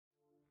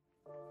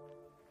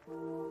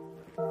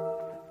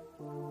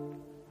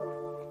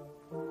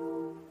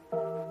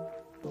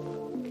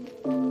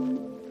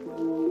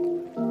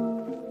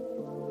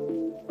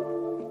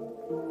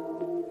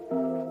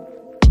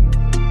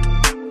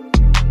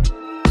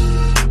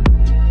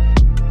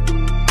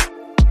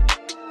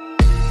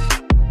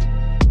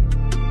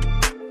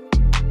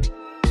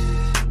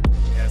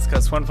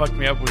one fucked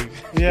me up. He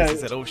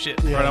said, "Oh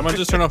shit!" Yeah. All right, I'm gonna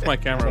just turn off my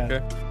camera.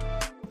 Okay.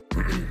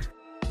 Okay.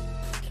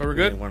 Are we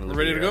good? We're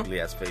ready to go. Ugly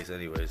ass face,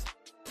 anyways.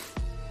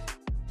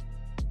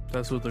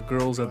 That's what the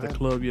girls at the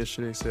club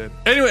yesterday said.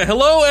 Anyway,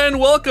 hello and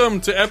welcome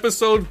to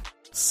episode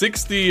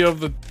 60 of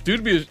the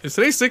Dude Be. Is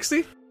today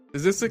 60?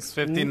 Is this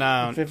 60?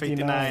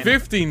 59.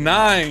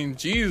 59.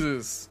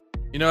 Jesus.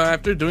 You know,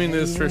 after doing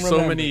this for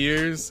so many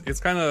years, it's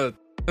kind of.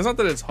 It's not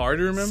that it's hard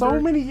to remember. So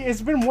many.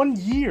 It's been 1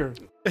 year.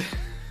 Well,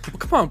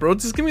 come on, bro.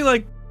 Just give me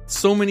like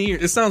so many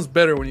years. It sounds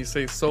better when you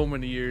say so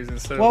many years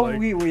instead Well, of like.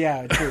 we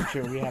yeah,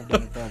 true. We have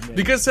done it for a minute.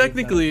 Because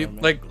technically,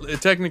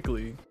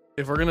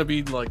 if we're gonna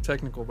be like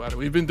technical about it,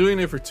 we've been doing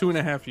it for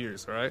 2.5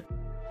 years, all right?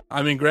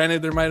 I mean,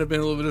 granted, there might have been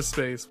a little bit of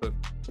space, but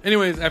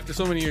anyways, after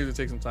so many years, it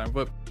takes some time.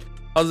 But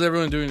how's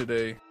everyone doing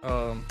today?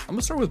 I'm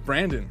gonna start with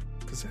Brandon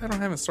because I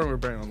haven't started with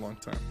Brandon in a long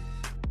time.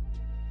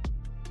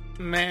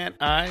 Man,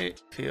 I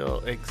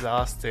feel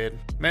exhausted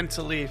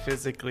mentally,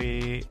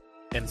 physically,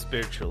 and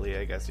spiritually.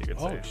 I guess you could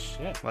say. Oh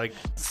shit! Like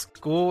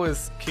school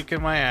is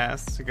kicking my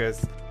ass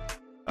because,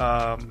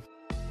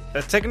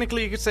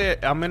 technically, you could say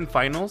I'm in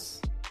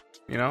finals.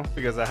 You know,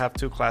 because I have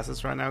 2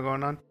 classes right now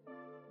going on,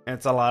 and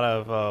it's a lot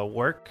of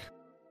work,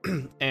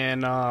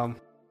 and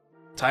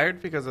tired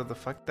because of the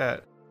fact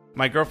that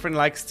my girlfriend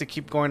likes to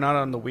keep going out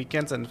on the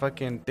weekends and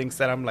fucking thinks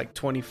that I'm like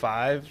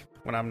 25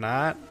 when I'm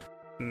not.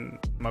 And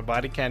my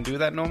body can't do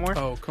that no more.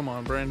 Oh, come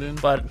on, Brandon.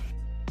 But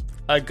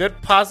a good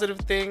positive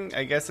thing,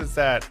 I guess, is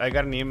that I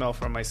got an email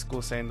from my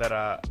school saying that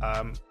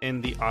I'm in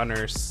the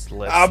honors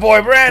list. Ah,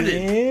 boy,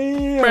 Brandon.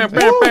 Yeah,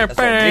 That's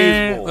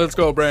amazing. Let's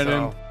go,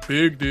 Brandon. So-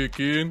 Big dick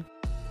in.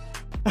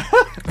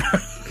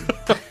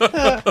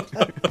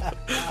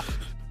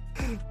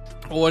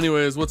 Well,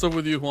 anyways, what's up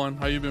with you, Juan?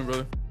 How you been,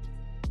 brother?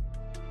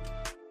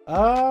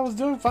 I was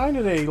doing fine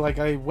today. Like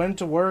I went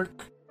to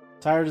work,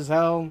 tired as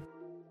hell.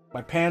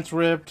 My pants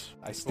ripped.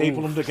 I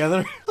stapled them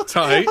together.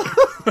 Tight.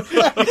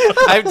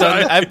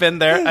 I've been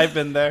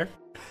there.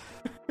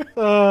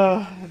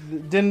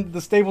 The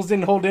staples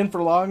didn't hold in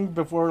for long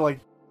before like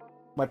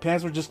my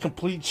pants were just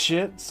complete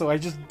shit. So I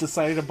just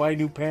decided to buy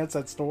new pants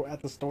at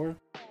the store.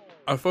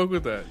 I fuck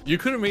with that. You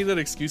could have made that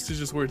excuse to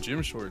just wear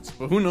gym shorts,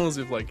 but who knows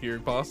if like your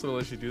boss will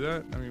let you do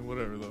that? I mean,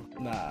 whatever though.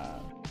 Nah.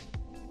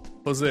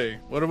 Jose,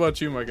 what about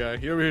you, my guy?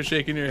 You over here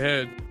shaking your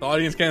head. The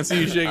audience can't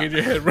see you shaking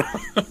your head, bro.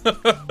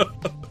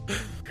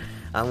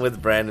 I'm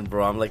with Brandon,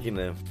 bro. I'm like in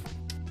a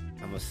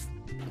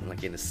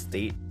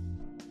state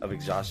of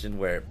exhaustion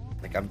where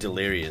like I'm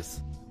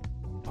delirious.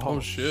 Oh,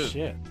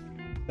 shit.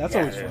 That's Yeah,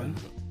 always yeah. fun.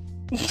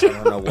 I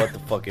don't know what the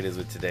fuck it is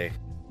with today.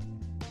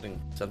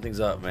 Something's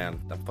up, man.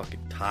 I'm fucking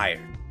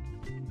tired.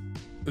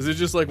 Is it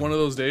just like one of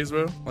those days,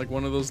 bro? Like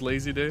one of those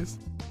lazy days?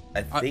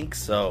 I think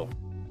so.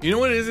 You know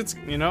what it is? It's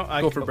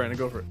go for it, Brandon.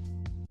 Go for it.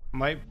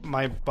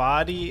 My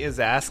body is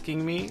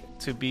asking me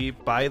to be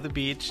by the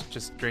beach,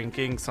 just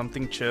drinking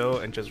something chill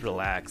and just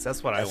relax.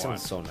 That's what I That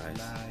want. sounds so nice.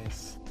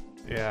 Nice.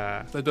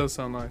 Yeah. That does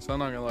sound nice. I'm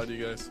not gonna lie to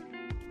you guys.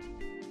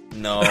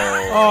 No.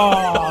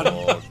 Oh,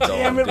 don't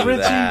damn it, do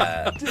Richie.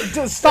 that.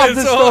 Just stop And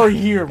this so- story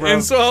here, bro.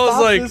 and so I was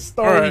Stop like, this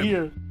story alright.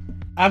 here.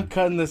 I'm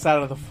cutting this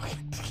out of the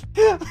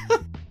fucking.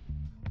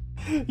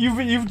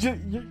 you've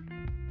just.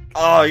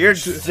 Oh, you're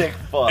sick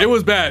fuck. It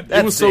was bad. It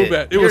That's was so it.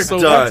 bad. It You're was so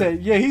done. bad. That's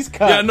it. Yeah, he's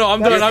cut. Yeah, no, I'm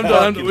done. That's I'm cut.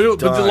 done. fucking But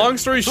the done. long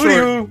story Hooty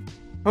short, hoo.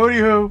 Hooty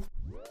hoo.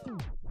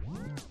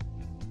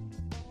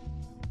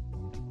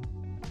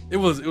 it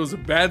was a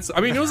bad.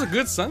 I mean, it was a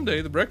good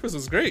Sunday. The breakfast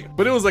was great,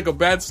 but it was like a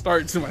bad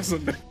start to my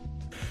Sunday.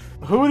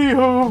 Hooty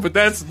hoo. But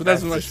that's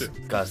my shit.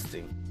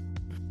 Disgusting.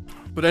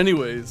 But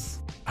anyways,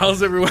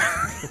 how's everyone?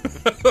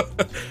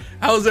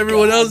 How's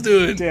everyone else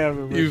doing?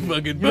 Damn it, You Richie.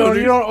 fucking You don't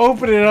boners.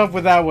 open it up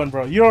with that one,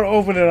 bro. You don't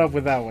open it up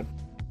with that one.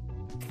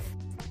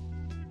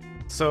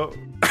 So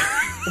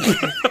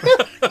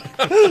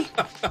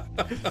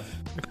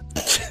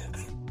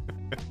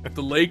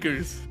The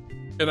Lakers,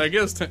 and I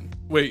guess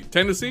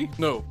Tennessee?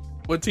 No,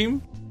 what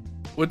team?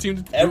 What team?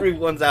 Did,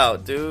 Everyone's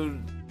out,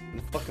 dude.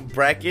 Fucking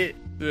bracket.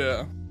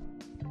 yeah.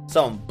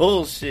 Some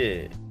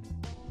bullshit.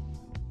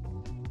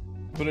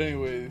 But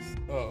anyways,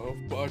 oh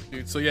fuck,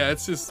 dude. So yeah,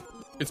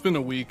 it's been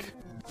a week,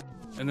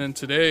 and then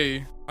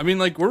today, I mean,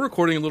 like we're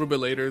recording a little bit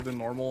later than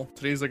normal.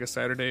 Today's like a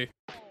Saturday.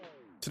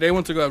 Today I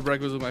went to go have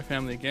breakfast with my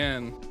family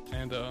again,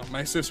 and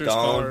my sister's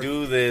car. Don't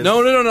do this.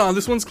 No.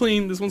 This one's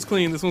clean. This one's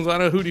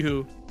not a hootie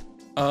hoo.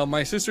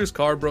 My sister's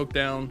car broke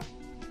down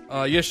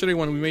yesterday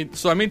when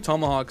I made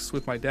tomahawks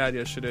with my dad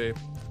yesterday,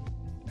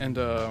 and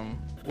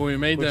when we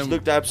made Which them,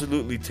 looked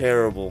absolutely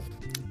terrible.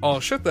 oh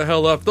shut the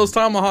hell up! Those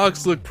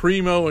tomahawks look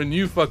primo, and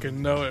you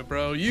fucking know it,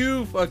 bro.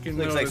 You fucking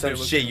know Looks like that some they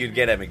look shit you'd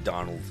get at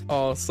McDonald's.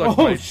 Oh, suck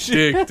Oh, my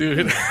shit. dick,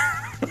 dude.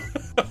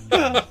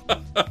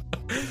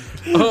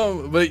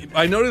 But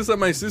I noticed that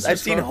my sister's I've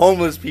seen car-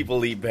 homeless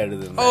people eat better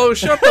than that. Oh,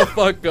 shut the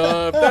fuck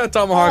up. That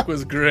tomahawk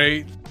was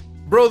great.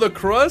 Bro, the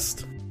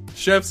crust,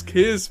 chef's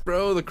kiss,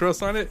 bro, the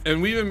crust on it.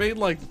 And we even made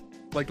like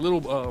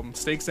little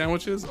steak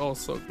sandwiches. Oh,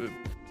 so good.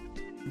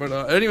 But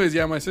anyways,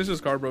 yeah, my sister's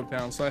car broke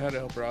down, so I had to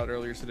help her out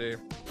earlier today.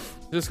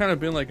 It's just kind of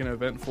been like an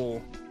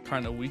eventful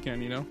kind of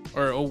weekend, you know?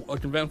 Or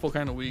like eventful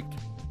kind of week.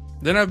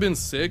 Then I've been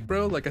sick,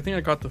 bro. Like, I think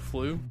I got the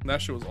flu.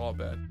 That shit was all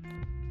bad.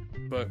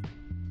 But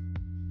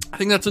I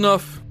think that's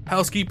enough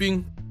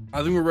housekeeping.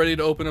 I think we're ready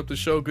to open up the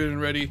show good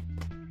and ready.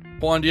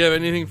 Juan, do you have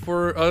anything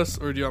for us,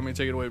 or do you want me to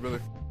take it away,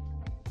 brother?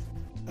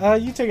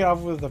 You take it off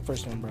with the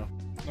first one, bro.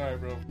 All right,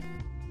 bro.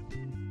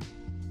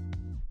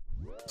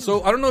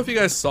 So, I don't know if you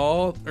guys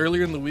saw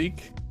earlier in the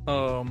week,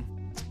 but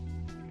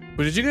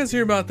did you guys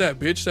hear about that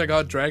bitch that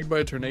got dragged by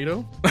a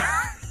tornado?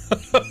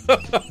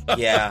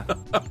 Yeah.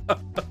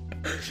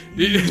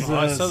 Oh,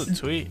 I saw the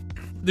tweet.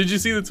 Did you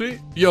see the tweet?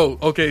 Yo,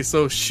 okay,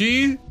 so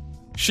she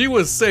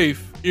was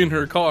safe in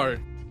her car,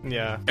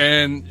 Yeah.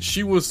 and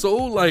she was so,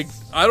 like,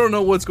 I don't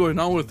know what's going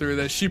on with her,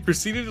 that she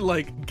proceeded to,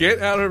 like,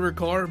 get out of her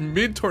car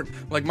mid-tornado.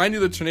 Like, mind you,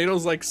 the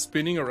tornado's, like,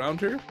 spinning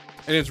around her,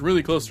 and it's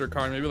really close to her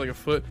car, maybe like a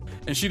foot,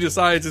 and she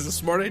decides it's a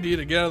smart idea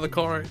to get out of the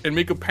car and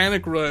make a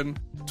panic run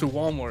to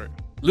Walmart.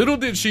 Little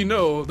did she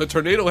know the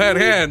tornado had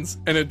hands,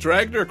 and it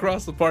dragged her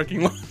across the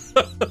parking lot.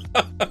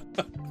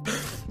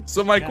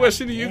 So my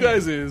question to you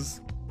guys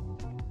is,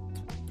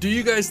 do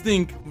you guys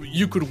think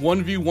you could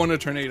 1v1 a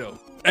tornado?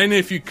 And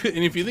if you could,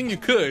 and if you think you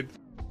could,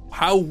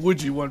 how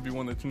would you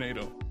 1v1 the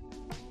tornado?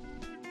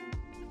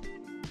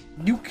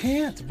 You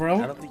can't, I bro.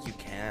 don't think you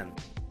can.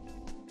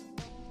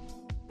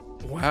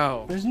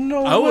 Wow. There's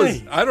no I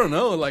way. don't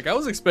know, like I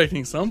was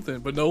expecting something,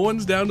 but no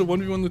one's down to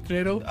 1v1 the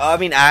tornado? I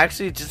mean, I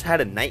actually just had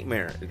a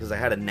nightmare because I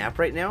had a nap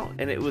right now,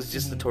 and it was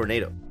just a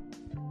tornado.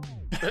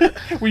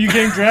 Were you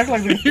getting dragged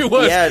like the He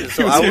was. Yeah, he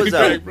so I getting was,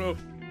 dragged, bro.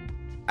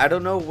 I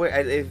don't know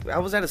where. I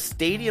was at a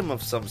stadium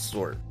of some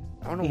sort.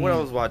 I don't know what I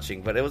was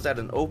watching, but it was at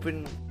an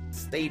open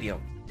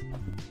stadium.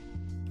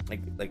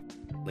 Like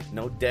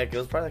no deck. It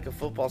was probably like a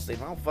football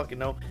stadium. I don't fucking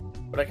know.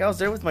 But like I was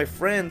there with my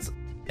friends,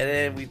 and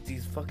then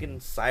these fucking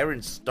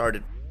sirens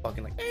started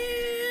fucking like.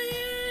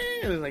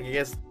 And like I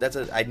guess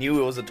I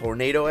knew it was a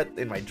tornado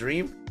in my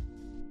dream.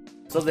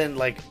 So then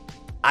like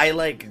I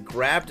like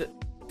grabbed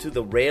to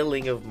the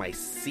railing of my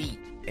seat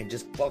and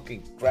just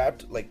fucking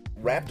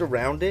wrapped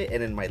around it,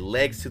 and then my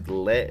legs to the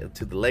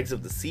legs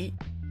of the seat,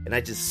 and I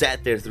just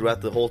sat there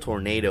throughout the whole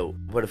tornado.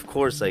 But of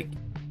course, like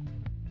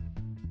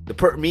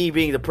me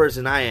being the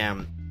person I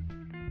am,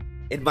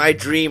 in my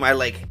dream I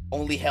like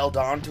only held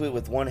on to it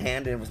with one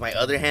hand, and with my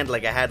other hand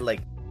like I had like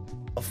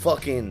a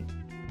fucking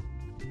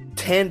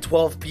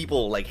 10-12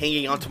 people like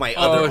hanging onto my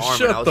other arm,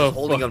 shut and I was the just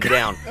holding them fuck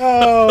down.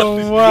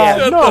 Oh wow! Yeah.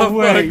 Shut No the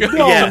way! fuck up.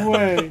 No Yeah.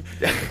 way!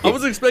 I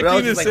was expecting But I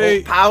was you to just, say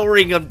like,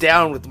 powering them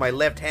down with my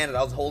left hand, and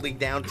I was holding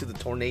down to the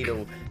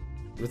tornado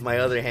with my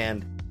other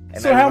hand.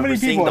 And So I how remember many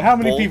seeing people? the How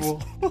many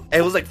bolts. people?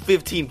 It was like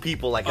 15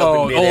 people, like up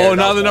Oh, in midair.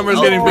 now the number's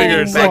Oh getting bigger.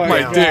 my Suck my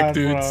God, dick,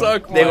 dude. bro.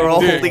 Suck They my were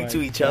all dick. holding my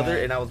to each other,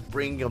 God. and I was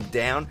bringing them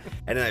down.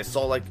 And then I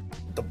saw like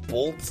the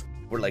bolts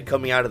were like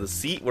coming out of the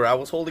seat where I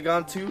was holding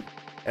on to,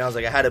 and I was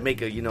like, I had to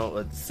make a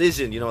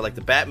decision, like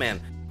the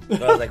Batman.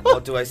 So I was like, well,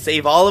 do I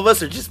save all of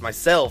us or just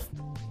myself?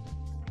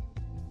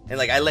 And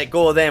like I let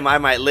go of them, I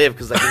might live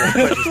because like the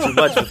pressure's too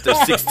much. If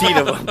there's 16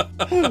 of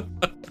them.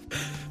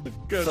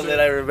 God So damn. then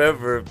I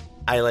remember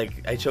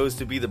I chose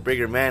to be the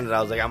bigger man, and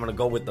I was like, I'm gonna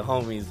go with the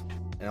homies,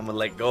 and I'm gonna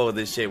let go of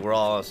this shit. We're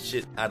all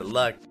shit out of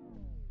luck.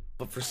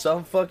 But for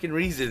some fucking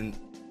reason,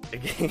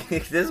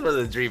 this is where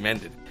the dream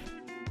ended.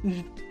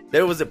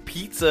 There was a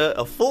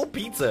full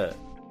pizza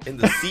in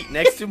the seat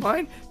next to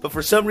mine, but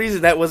for some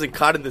reason that wasn't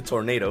caught in the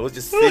tornado. It was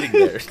just sitting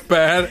there.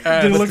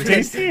 Badass. Did it look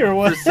tasty or For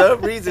what?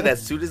 some reason,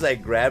 as soon as I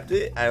grabbed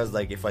it, I was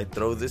like, if I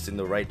throw this in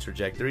the right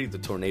trajectory, the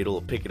tornado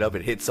will pick it up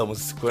and hit someone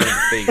square in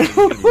the face. It's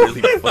gonna be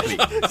really funny.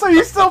 So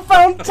you still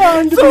found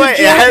time to So be a I had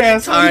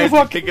jackass. time to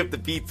Fuck- pick up the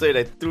pizza, and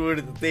I threw it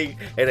in the thing,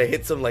 and I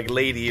hit some like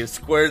lady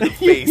square in the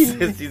face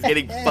as she's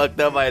getting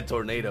fucked up by a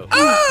tornado.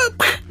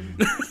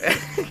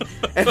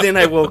 And then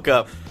I woke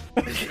up,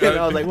 and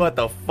I was like, "What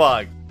the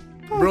fuck?"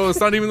 Bro, it's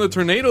not even the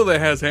tornado that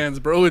has hands,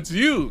 bro. It's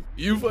you.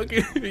 You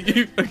fucking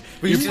you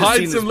You should have pied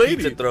seen some this lady.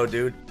 pizza throw,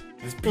 dude.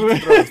 This pizza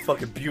throw is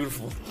fucking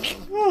beautiful.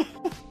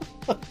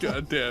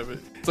 God damn it!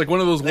 It's like one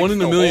of those Like, one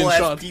in a the million whole-ass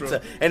shots, pizza.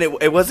 bro. And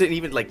it wasn't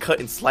even like cut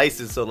in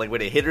slices, so like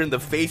when it hit her in the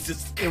face,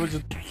 It was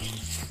just.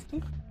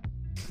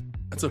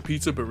 That's a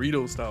pizza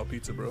burrito style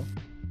pizza, bro.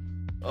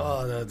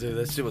 oh no, dude,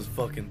 that shit was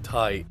fucking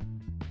tight.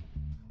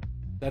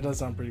 That does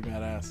sound pretty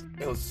badass.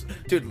 It was,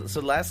 dude.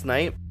 So last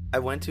night I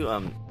went to I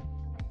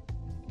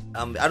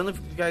don't know if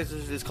you guys,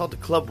 it's called the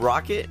Club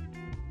Rocket.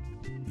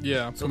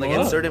 Yeah. So come like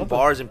on. in certain What the-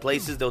 bars and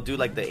places, they'll do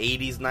like the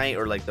 80s night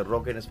or like the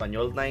rock en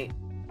español night.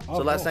 Oh,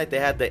 So last cool. night they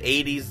had the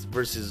 80s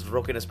versus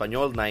rock en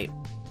español night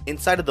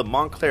inside of the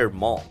Montclair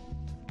Mall.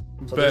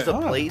 So there's Bet.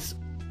 a place,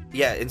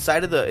 yeah,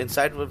 inside of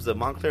the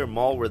Montclair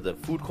Mall where the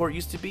food court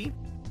used to be.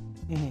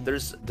 Mhm.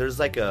 There's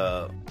like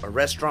a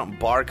restaurant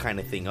bar kind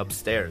of thing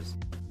upstairs.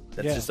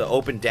 That's Yeah. just an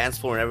open dance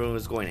floor, and everyone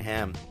was going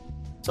ham.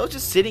 So I was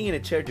just sitting in a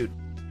chair, dude,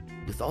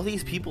 with all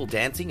these people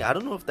dancing. I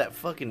don't know if that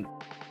fucking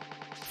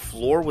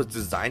floor was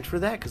designed for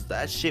that, because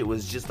that shit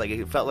was just like,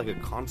 it felt like a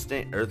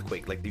constant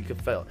earthquake. Like you could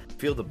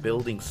feel the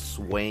building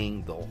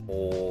swaying the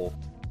whole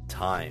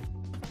time.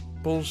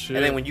 Bullshit.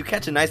 And then when you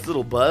catch a nice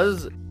little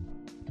buzz,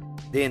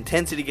 the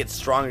intensity gets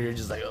stronger. You're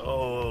just like,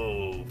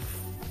 oh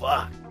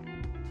fuck.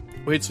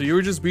 Wait, so you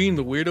were just being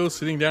the weirdo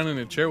sitting down in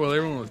a chair while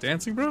everyone was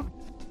dancing, bro?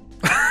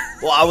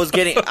 Well,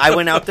 I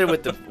went out there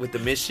with the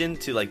mission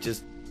to like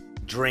just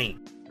drink.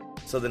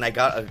 So then I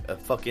got a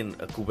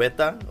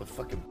cubeta of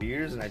fucking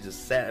beers, and I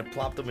just sat and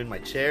plopped them in my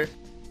chair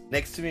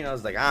next to me, and I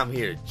was like, I'm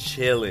here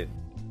chilling.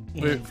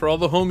 Wait, for all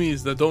the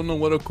homies that don't know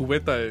what a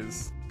cubeta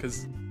is,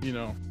 because you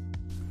know,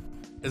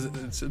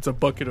 it's a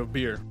bucket of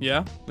beer.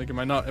 Yeah, like am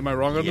I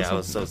wrong on this? Yeah, I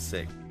was so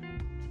sick.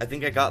 I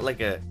think I got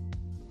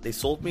they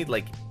sold me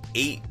like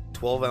 8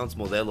 12-ounce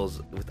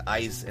Modelos with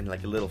ice and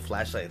like a little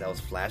flashlight that was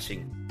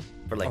flashing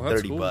for like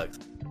 $30.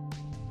 Cool.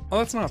 Oh,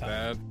 that's not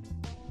bad.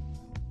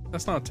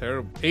 That's not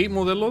terrible. 8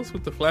 Modelos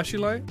with the flashy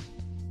light?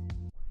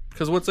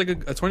 Because what's like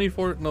a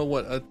 24? No,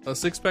 what? A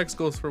 6-pack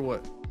goes for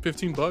what?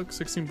 $15,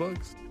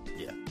 $16?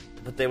 Yeah.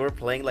 But they were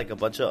playing like a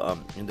bunch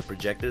of in the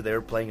projector. They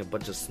were playing a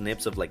bunch of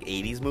snips of like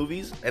 80s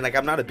movies, and like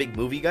I'm not a big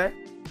movie guy,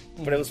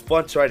 but it was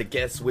fun to try to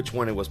guess which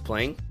one it was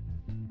playing.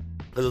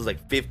 Because it was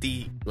like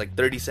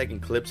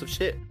 30-second clips of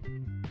shit.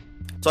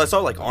 So I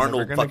saw like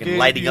Arnold fucking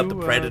lighting up the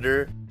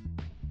Predator.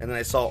 And then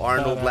I saw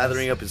Arnold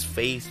lathering up his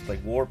face with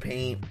like war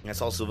paint. And I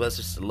saw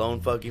Sylvester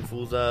Stallone fucking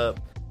fools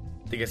up.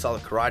 I think I saw the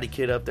Karate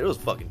Kid up there. It was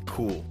fucking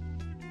cool.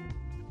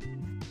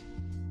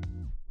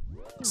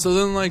 So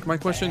then, like, my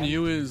question to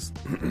you is,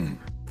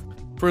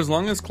 for as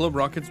long as Club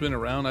Rocket's been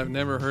around, I've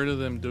never heard of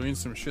them doing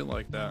some shit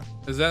like that.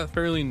 Is that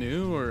fairly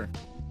new, or?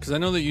 Because I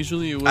know that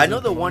usually it was. I know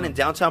the one in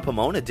downtown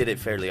Pomona did it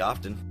fairly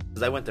often.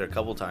 Because I went there a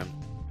couple times.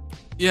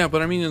 Yeah,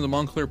 but I mean in the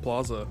Montclair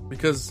Plaza.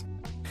 Because.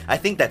 I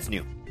think that's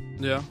new.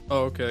 Yeah.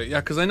 Oh, okay. Yeah,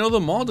 because I know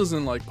the mall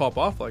doesn't like pop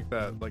off like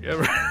that, like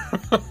ever.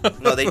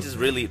 No, they just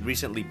really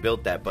recently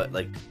built that. But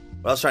like,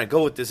 what I was trying to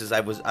go with this is, I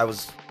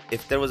was,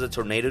 if there was a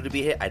tornado to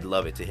be hit, I'd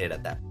love it to hit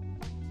at that.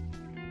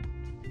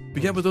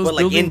 But yeah, but those like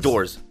buildings,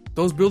 indoors.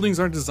 Those buildings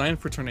aren't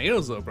designed for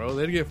tornadoes, though, bro.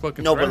 They'd get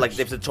fucking. No, trashed. but like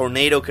if the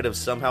tornado could have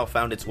somehow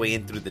found its way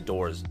in through the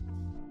doors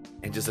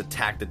and just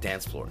attacked the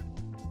dance floor.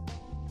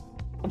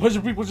 A bunch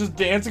of people just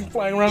dancing,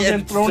 flying around,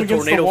 and thrown the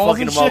against the tornado walls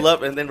fucking and them shit. all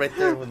up, and then right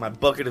there with my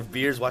bucket of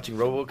beers, watching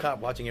RoboCop,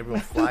 watching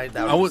everyone fly.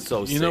 That was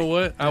so sick. You know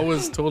what? I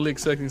was totally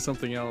expecting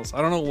something else.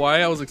 I don't know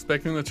why I was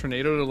expecting the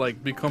tornado to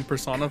like become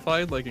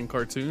personified, like in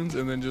cartoons,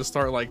 and then just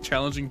start like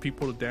challenging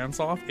people to dance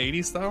off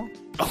 80s style.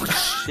 Oh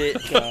shit!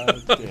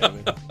 God damn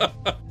it!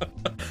 Did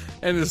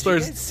And it you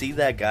starts. guys see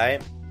that guy?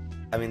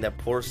 I mean, that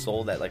poor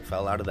soul that like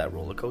fell out of that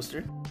roller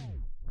coaster.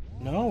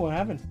 No, I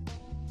haven't.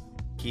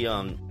 He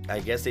I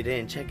guess they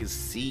didn't check his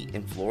seat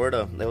in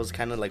Florida. That was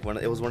kind of like one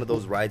of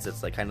those rides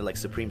that's like kind of like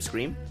Supreme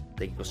Scream.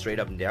 They can go straight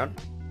up and down.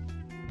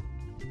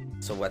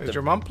 So what? Is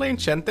your mom playing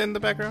Chente in the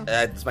background?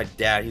 It's my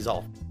dad. He's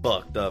all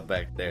fucked up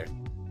back there.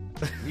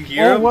 You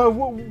hear him?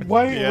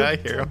 Why? Yeah, I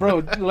hear him.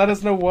 Bro, let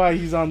us know why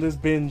he's on this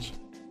binge.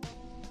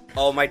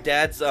 Oh, my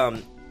dad's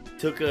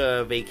took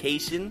a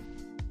vacation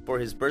for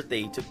his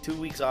birthday. He took 2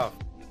 weeks off.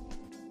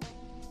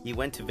 He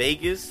went to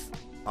Vegas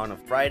on a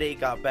Friday,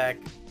 got back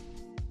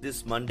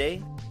this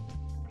Monday.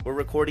 We're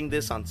recording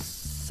this on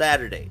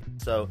Saturday.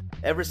 So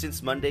ever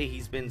since Monday,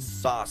 he's been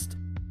sauced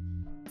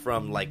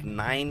from like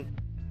 9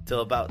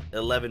 till about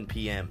 11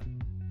 p.m.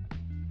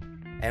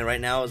 And right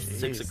now it's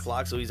 6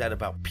 o'clock, so he's at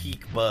about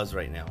peak buzz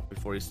right now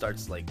before he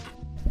starts like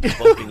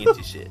bumping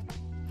into shit.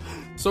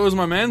 So is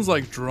my man's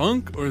like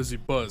drunk or is he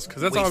buzzed?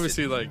 Because that's Wasted.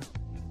 obviously like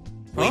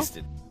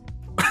Wasted.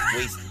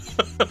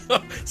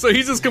 So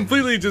he's just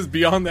completely just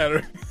beyond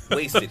that.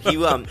 Wasted.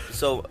 He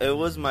so it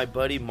was my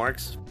buddy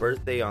Mark's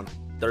birthday on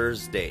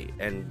Thursday,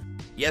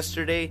 and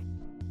yesterday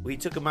we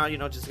took him out,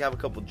 just to have a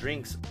couple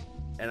drinks,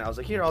 and I was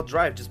like, here, I'll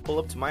drive, just pull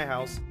up to my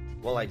house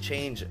while I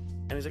change.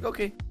 And he's like,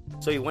 okay.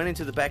 So he went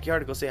into the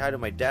backyard to go say hi to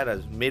my dad. I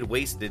was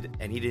mid-wasted,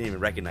 and he didn't even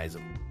recognize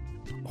him.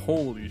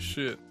 Holy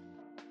shit.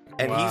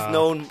 And Wow. he's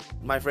known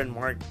my friend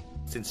Mark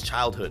since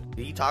childhood.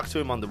 He talks to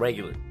him on the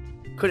regular.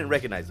 Couldn't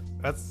recognize him.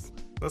 That's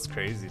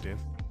crazy, dude.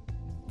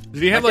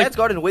 Did he have My like dad's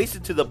gotten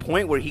wasted to the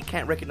point where he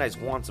can't recognize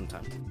Juan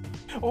sometimes.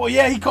 Oh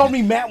yeah, he called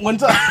me Matt one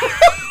time.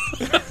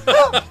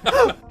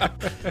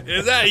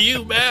 is that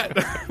you, Matt?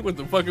 With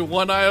the fucking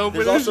one eye open.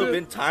 There's and also shit?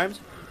 been times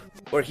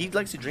where he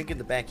likes to drink in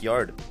the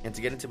backyard, and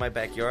to get into my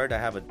backyard, I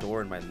have a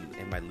door in my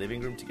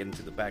living room to get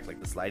into the back, like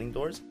the sliding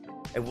doors,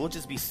 and we'll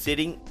just be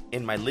sitting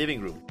in my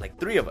living room, like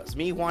 3 of us,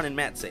 me, Juan, and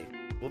Matt. Say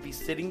we'll be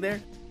sitting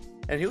there,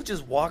 and he'll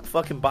just walk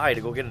fucking by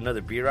to go get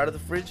another beer out of the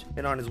fridge,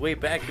 and on his way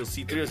back, he'll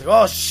see 3 of us.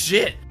 Like, oh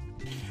shit!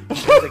 I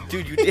was like,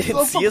 dude, you didn't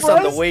So see us on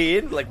the surprised. way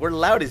in? Like, we're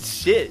loud as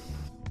shit.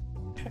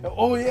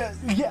 Oh yeah.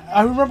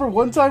 I remember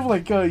one time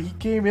like he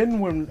came in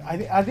when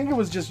I think it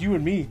was just you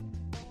and me.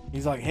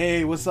 He's like,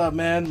 "Hey, what's up,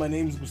 man? My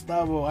name's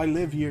Gustavo. I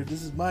live here.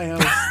 This is my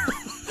house." And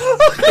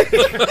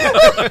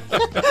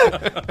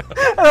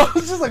I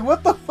was just like,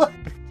 "What the fuck?"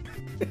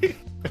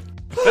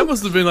 That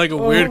must have been like a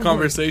Oh weird my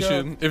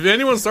conversation. If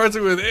anyone starts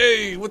it with,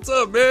 "Hey, what's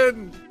up,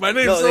 man? My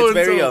name's No, so it's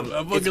and very so."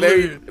 I it's fucking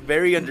very live here."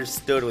 very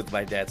understood with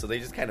my dad, so they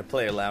just kind of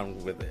play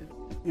along with it.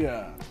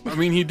 Yeah. I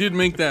mean, he did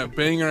make that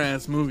banger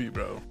ass movie,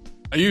 bro.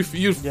 You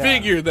Yeah.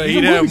 figured that He's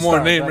a he'd have movie more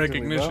star, name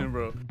practically, recognition,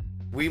 bro.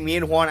 Me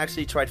and Juan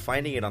actually tried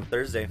finding it on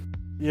Thursday.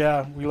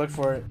 Yeah, we look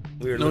for it.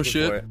 We were No looking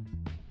shit. for it.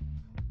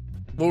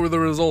 What were the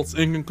results?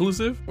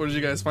 Inconclusive? Or did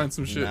you guys find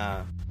some shit?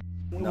 Nah.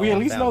 No we at one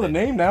least found know the it.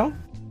 name now.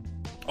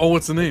 Oh,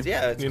 what's the name?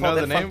 Yeah, it's You called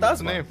know the name? What's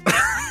the name?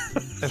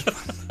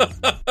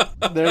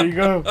 There you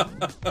go.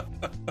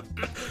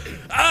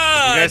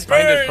 Ah, You guys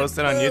find it, burn! post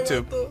it on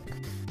YouTube.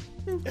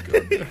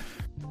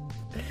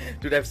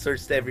 Dude, I've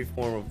searched every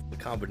form of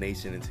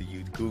combination into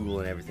Google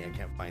and everything. I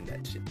can't find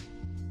that shit.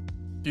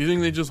 Do you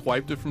think they just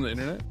wiped it from the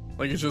internet?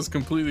 Like it's just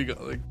completely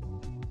got like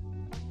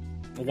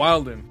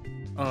wildin'.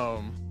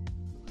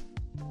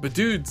 But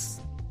dudes,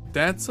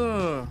 that's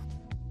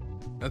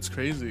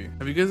crazy.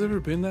 Have you guys ever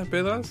been that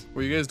pedas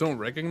where you guys don't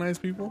recognize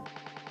people?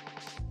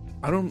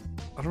 I don't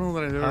know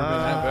that I've ever been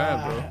that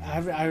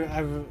bad,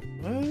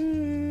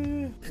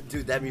 bro.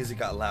 Dude, that music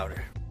got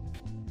louder.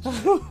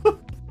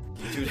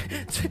 Dude,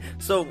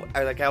 so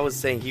like I was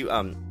saying,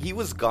 he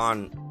was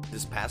gone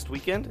this past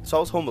weekend, so I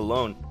was home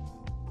alone.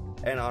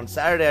 And on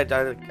Saturday, I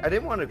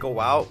didn't want to go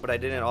out, but I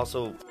didn't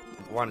also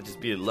want to just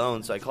be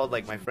alone. So I called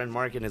like my friend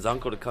Mark and his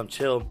uncle to come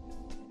chill.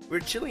 We were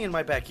chilling in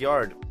my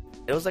backyard.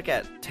 It was like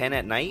at 10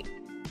 at night,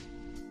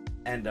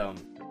 and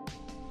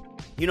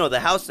you know, the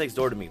house next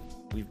door to me,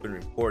 we've been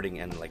reporting,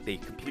 and like they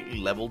completely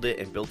leveled it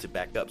and built it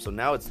back up. So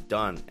now it's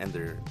done, and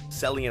they're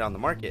selling it on the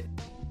market.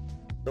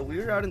 So we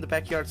were out in the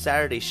backyard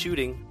Saturday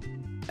shooting,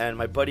 and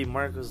my buddy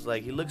Mark was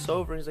like, he looks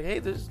over and he's like, hey,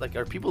 there's like,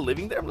 are people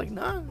living there? I'm like,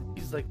 nah.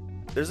 He's like,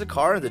 there's a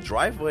car in the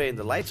driveway and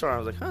the lights are on. I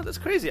was like, huh, that's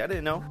crazy. I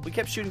didn't know. We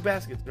kept shooting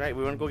baskets, right?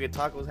 We went to go get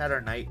tacos, had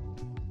our night.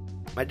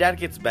 My dad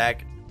gets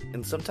back,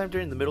 and sometime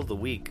during the middle of the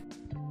week,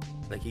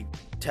 like he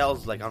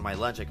tells, like on my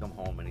lunch, I come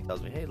home and he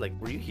tells me, hey, like,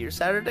 were you here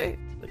Saturday?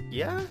 Like,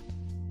 yeah.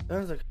 And I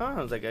was like, huh.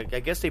 I was like, I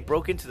guess they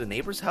broke into the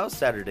neighbor's house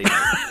Saturday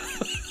night.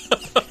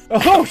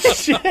 Oh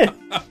shit!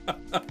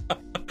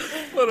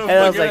 What a And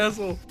I was fucking like-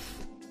 asshole.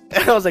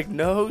 And I was like,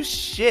 no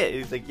shit.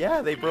 He's like,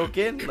 yeah, they broke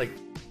in. Like,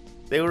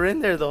 they were in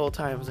there the whole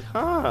time. I was like,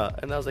 huh.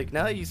 And I was like,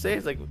 now that you say it,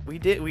 it's like, we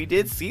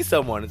did see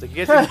someone. It's like,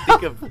 you guys didn't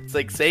think of it's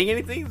like saying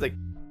anything? It's like,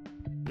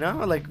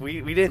 no, like, we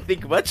didn't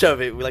think much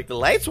of it. Like, the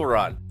lights were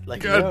on.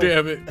 Like, God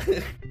damn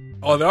it.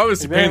 Oh, they're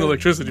obviously Hey, paying the man.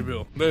 electricity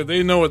bill.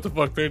 They know what the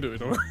fuck they're doing.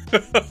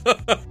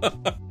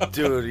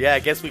 dude, yeah, I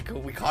guess we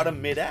caught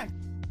him mid-act.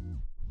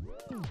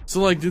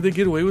 So, like, did they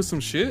get away with some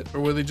shit? Or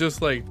were they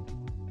just, like,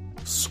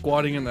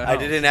 squatting in the house? I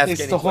didn't ask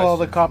They any stole all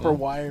the questions. copper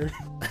wire.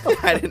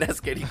 I didn't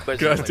ask any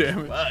questions. God Like,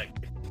 damn it.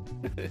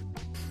 fuck.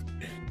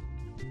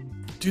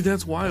 Dude,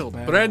 that's wild.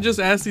 That's But I just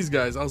asked these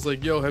guys. I was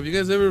like, yo, have you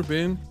guys ever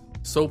been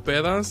so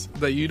pedas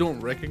that you don't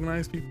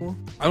recognize people?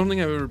 I don't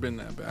think I've ever been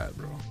that bad,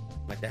 bro.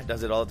 My dad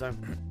does it all the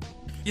time.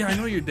 Yeah, I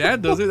know your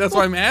dad does it. That's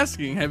why I'm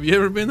asking. Have you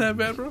ever been that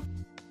bad, bro?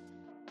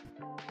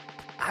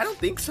 I don't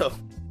think so.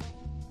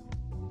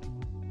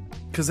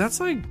 Because that's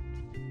like...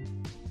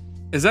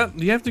 Is that...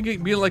 Do you have to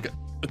be like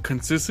a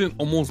consistent,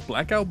 almost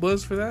blackout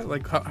buzz for that?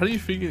 Like, how do you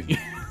figure...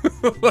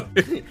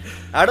 like,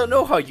 I don't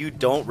know how you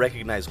don't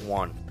recognize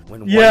Juan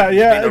when Yeah, Juan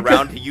yeah, has been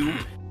around you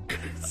like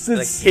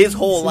Since his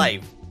whole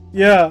life.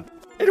 Yeah.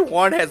 And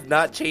Juan has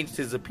not changed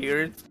his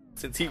appearance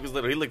since he was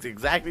little. He looks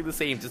exactly the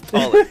same, just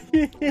taller.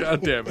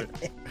 God damn it.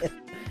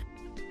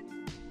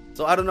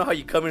 So I don't know how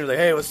you come in and like,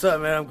 hey, what's up,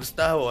 man? I'm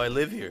Gustavo. I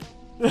live here.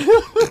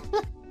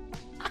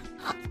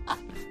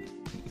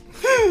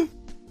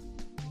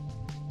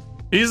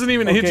 He doesn't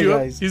even hit Okay, you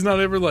guys. up. He's not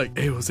ever like,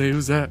 hey, Jose,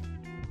 who's that?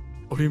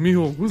 Oye,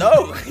 mijo, who's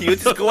No, you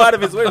just go out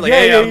of his way like, Yeah,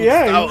 hey,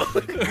 yeah, I'm yeah.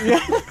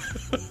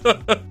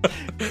 Gustavo.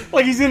 Yeah.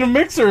 Like he's in a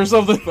mixer or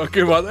something.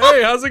 fucking wild.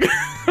 Hey, how's it going?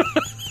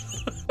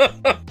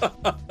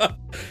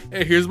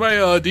 Hey, here's my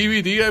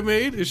DVD I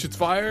made. It shit's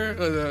fire.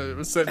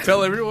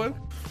 Tell everyone.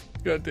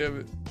 God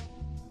damn it.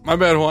 My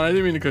bad, Juan. I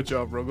didn't mean to cut you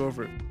off, bro. Go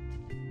for it.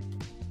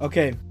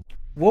 Okay.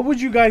 What would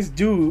you guys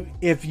do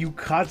if you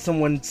caught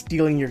someone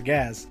stealing your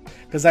gas?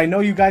 Because I know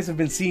you guys have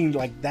been seeing,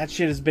 like, that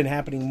shit has been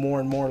happening more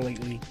and more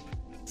lately.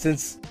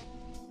 Since,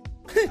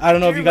 I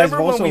don't know if you guys have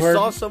remember also when we heard.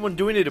 saw someone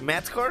doing it in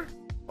Matt's car?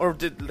 Or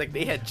did like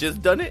they had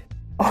just done it?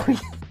 Oh,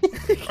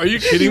 Are you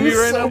he kidding me was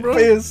right so now, bro?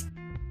 pissed.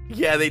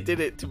 Yeah, they did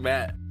it to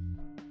Matt.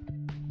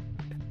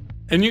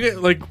 And you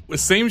get like the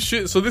same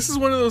shit. So this is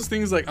one of those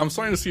things. Like, I'm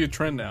starting to see a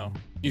trend now.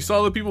 You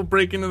saw the people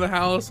break into the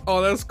house.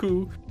 Oh, that's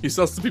cool. You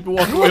saw some people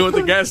walk away with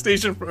a gas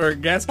station or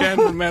gas can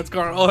from Matt's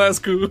car. Oh, that's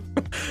cool.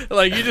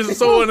 Like, you just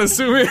so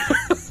unassuming.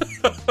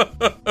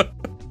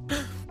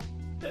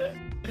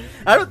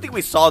 I don't think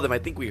we saw them. I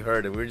think we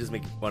heard him. We were just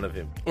making fun of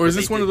him. Or is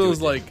But this they one of did do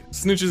those it. like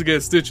snitches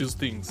get stitches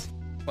things?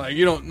 Like,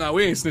 you don't. Nah,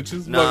 we ain't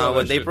snitches. Fuck No, all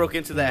when that they shit. broke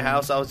into that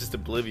house, I was just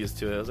oblivious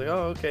to it. I was like,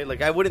 oh, okay.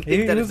 Like, I wouldn't He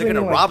think that if was they're gonna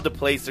in, like- rob the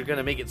place, they're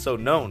gonna make it so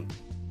known.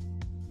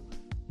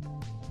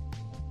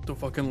 The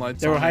fucking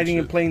lights. They were on and hiding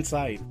in shit. plain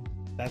sight.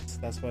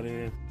 That's what it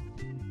is.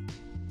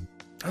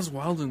 That's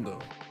wildin' though.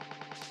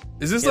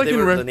 Is this Yeah, like they in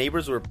were, ref- the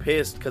neighbors were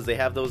pissed because they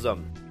have those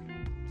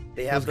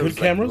they have Those good those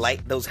cameras?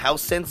 like those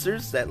house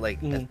sensors that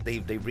like Mm.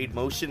 that they read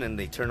motion and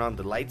they turn on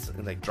the lights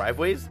in like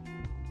driveways.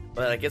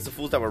 But I guess the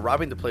fools that were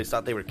robbing the place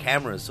thought they were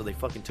cameras, so they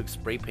fucking took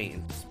spray paint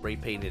and spray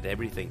painted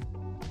everything.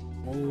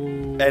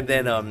 And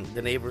then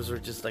the neighbors were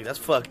just like, that's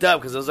fucked up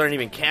because those aren't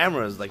even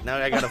cameras. Like, now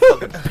I gotta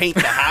fucking paint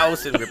the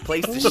house and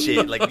replace the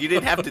shit. Like, you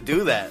didn't have to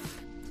do that.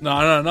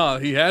 No.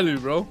 He had to,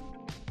 bro.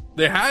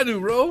 They had to,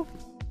 bro.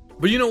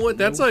 But you know what?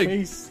 That's No like,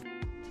 face.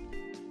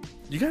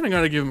 you kind of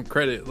got to give them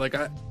credit. Like,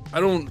 I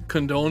don't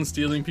condone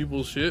stealing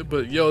people's shit,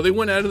 but yo, they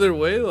went out of their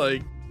way,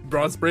 like,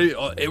 broad spray.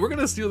 Oh, hey, we're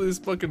gonna steal this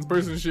fucking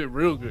person's shit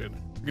real good.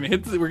 We're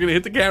gonna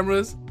hit the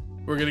cameras.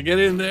 We're gonna get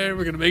in there.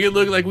 We're gonna make it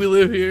look like we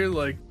live here.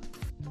 Like,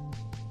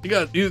 they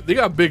got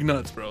big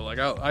nuts, bro. Like,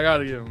 I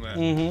gotta give them that.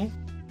 Mm-hmm.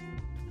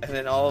 And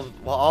then all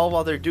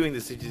while they're doing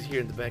this, they just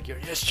hear in the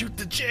backyard, "Yeah, shoot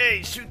the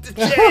J, shoot the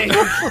J."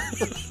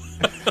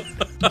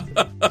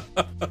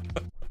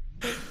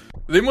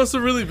 They must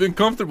have really been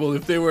comfortable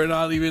if they were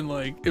not even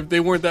like, if they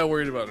weren't that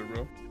worried about it,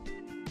 bro.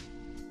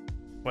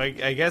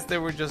 Like, I guess they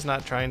were just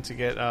not trying to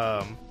get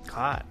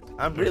caught.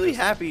 I'm They were really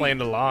just happy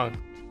playing along.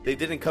 they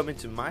didn't come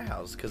into my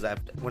house, because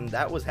when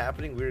that was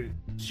happening, we were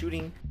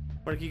shooting.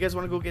 We're like, "You guys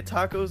want to go get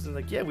tacos?" And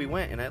like, yeah, we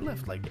went, and I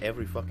left like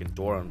every fucking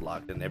door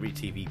unlocked and every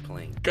TV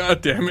playing.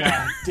 God damn it.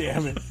 God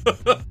damn it.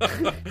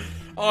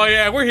 Oh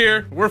yeah, we're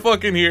here. We're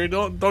fucking here.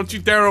 Don't you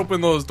dare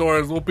open those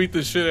doors. We'll beat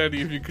the shit out of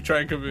you if you could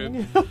try and come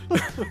in.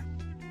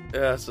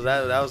 Yeah, so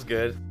that was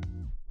good.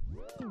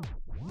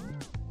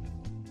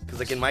 Cause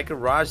like in my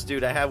garage,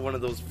 dude, I have one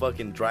of those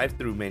fucking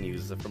drive-through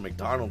menus from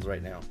McDonald's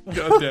right now.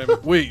 God damn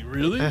it. Wait,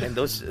 really? And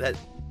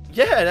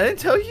yeah, I didn't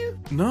tell you.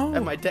 No.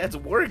 At my dad's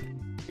work,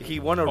 he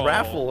won a Oh.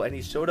 raffle, and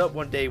he showed up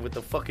one day with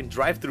the fucking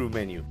drive-through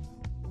menu.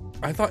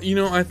 I thought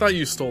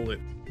you stole it.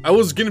 I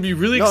was gonna be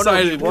really No,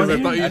 excited he won because I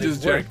it thought you at his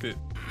just work. jacked it.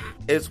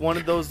 It's one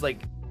of those like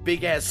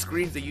big ass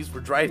screens they use for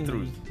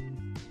drive-throughs.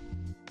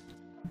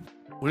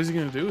 What is he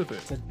gonna do with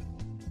it?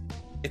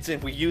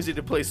 We use it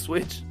to play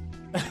Switch.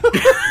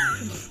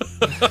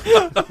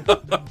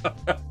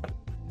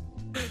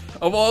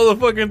 Of all the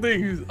fucking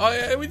things, oh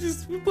yeah, we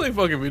play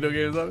fucking video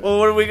games on it, Well,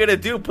 what are we gonna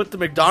do? Put the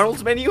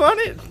McDonald's menu on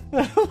it?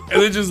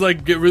 and then just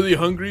like get really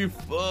hungry.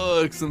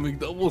 Fuck, some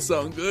McDoubles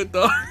sound good,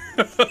 dog.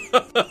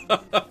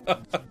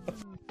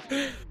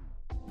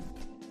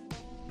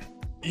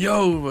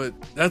 Yo, but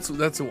that's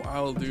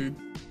wild, dude.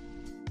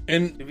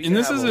 And We and can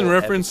this have is a in whole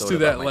reference episode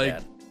to about that my like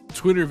dad.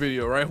 Twitter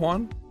video, right,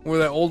 Juan? Where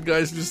that old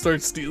guy just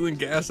starts stealing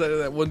gas out of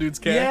that one dude's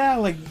can. Yeah,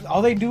 like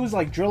all they do is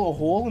like drill a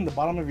hole in the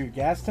bottom of your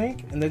gas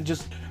tank and then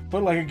just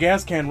put like a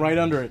gas can right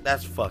under it.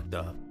 That's fucked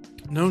up.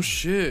 No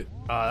shit.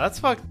 That's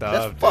fucked up.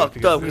 That's dude, fucked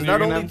because up. then Because you're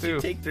not gonna only have do you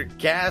to- take their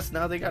gas,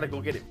 now they gotta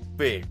go get it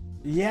fixed.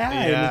 Yeah,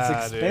 Yeah,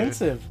 and it's dude.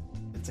 expensive.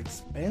 It's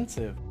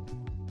expensive.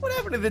 What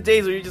happened to the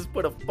days where you just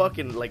put a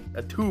fucking like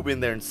a tube in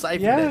there and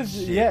siphon Yeah, that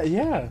shit?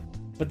 yeah.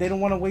 But they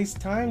don't want to waste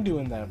time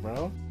doing that,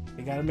 bro.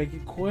 They gotta make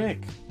it quick.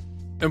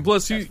 And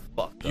plus, That's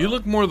fucked you up.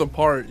 look more the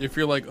part if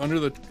you're like under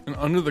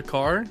the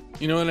car.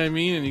 You know what I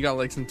mean? And you got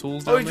like some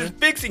tools Oh, down he's there. just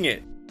fixing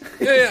it.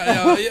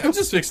 Yeah. I'm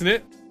just fixing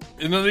it.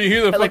 And then you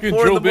hear the At like fucking 4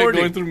 in drill the bit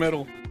morning. going through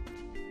metal.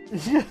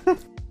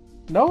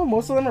 No,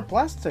 most of them are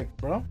plastic,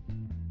 bro.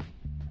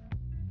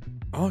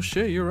 Oh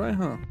shit, you're right,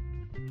 huh?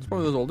 It's one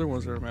of those older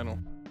ones that are metal.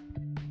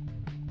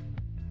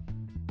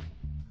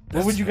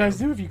 What would you guys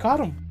do if you caught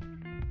them?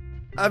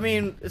 I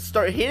mean,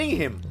 start hitting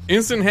him.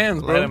 Instant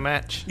hands, Light a bro.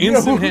 match.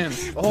 Instant No.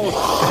 hands.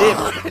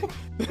 Oh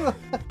shit!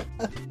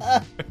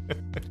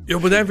 Yo,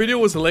 but that video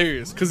was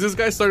hilarious because this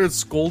guy started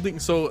scolding.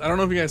 So I don't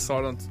know if you guys saw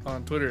it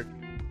on Twitter,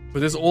 but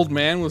this old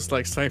man was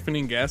like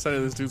siphoning gas out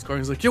of this dude's car.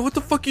 He's like, "Yo, what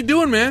the fuck you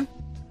doing, man?"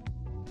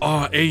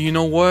 Oh, hey, you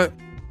know what?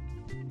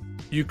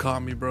 You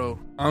caught me, bro.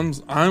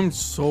 I'm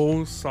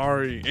so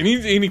sorry. And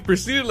he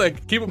proceeded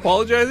like keep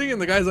apologizing, and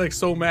the guy's like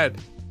so mad.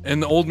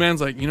 And the old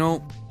man's like, you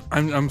know,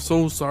 I'm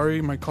so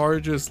sorry. My car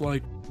just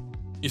like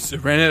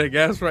ran out of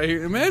gas right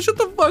here. Man, shut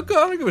the fuck up.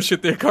 I don't give a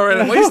shit. Their car ran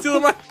out. Why you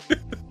stealing my?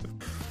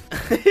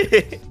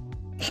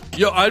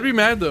 Yo, I'd be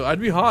mad though. I'd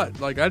be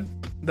hot. Like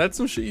that's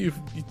some shit you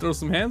throw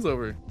some hands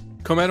over.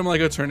 Come at him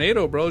like a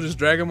tornado, bro. Just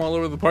drag him all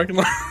over the parking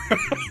lot.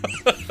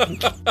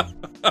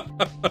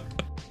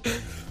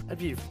 I'd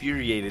be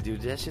infuriated,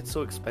 dude. That shit's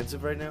so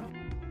expensive right now.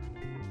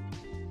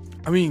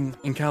 I mean,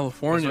 in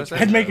California, That's what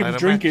I I'd make him Light a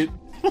drink match.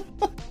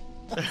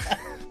 it.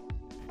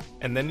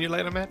 And then you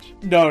light a match?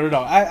 No.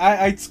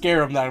 I'd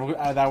scare him that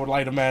would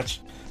light a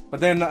match. But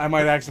then I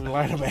might actually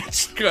light a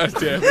match. God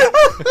damn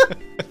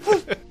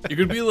it. You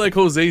could be like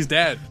Jose's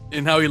dad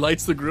in how he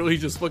lights the grill. He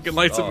just fucking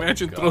lights a Oh,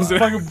 match and God. throws it.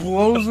 Fucking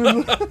blows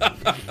him.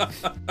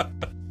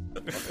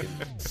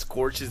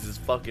 Scorches his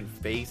fucking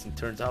face and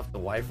turns off the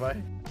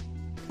Wi-Fi.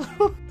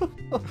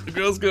 The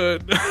grill's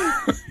good.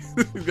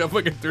 He's got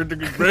fucking third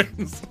degree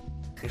burns.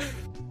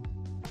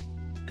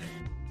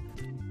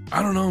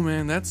 I don't know,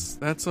 man. That's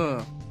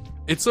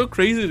it's so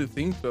crazy to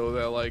think though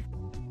that like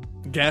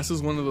gas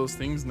is one of those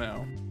things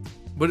now.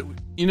 But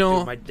you know,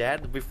 Dude, my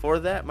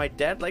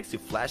dad likes to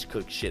flash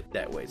cook shit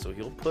that way. So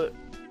he'll put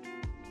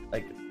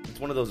like it's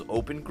one of those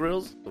open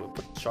grills. So he'll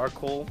put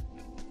charcoal,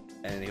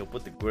 and he'll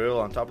put the grill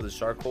on top of the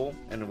charcoal,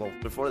 and well,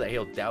 before that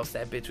he'll douse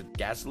that bitch with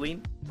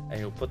gasoline, and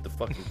he'll put the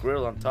fucking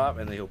grill on top,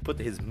 and then he'll put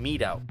his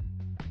meat out,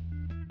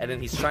 and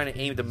then he's trying to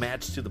aim the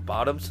match to the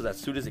bottom so that as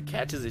soon as it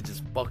catches, it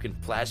just fucking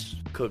flash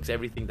cooks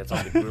everything that's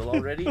on the grill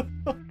already.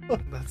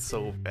 That's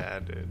so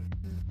bad, dude.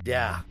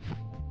 Yeah.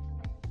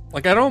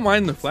 like I don't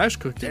mind the flash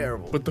cooking,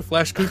 Terrible. but the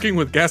flash cooking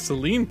with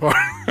gasoline part.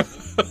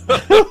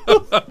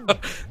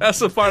 That's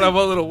the part I'm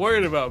a little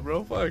worried about,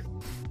 bro. Fuck.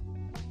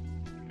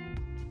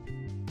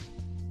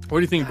 What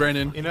do you think,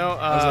 Brandon? You know,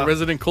 As a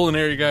resident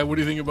culinary guy, what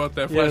do you think about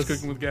that flash Yes.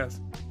 cooking with gas?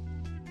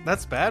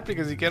 that's bad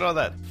because you get all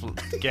that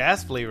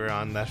gas flavor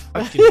on that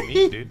fucking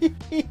meat, dude.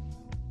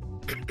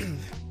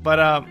 But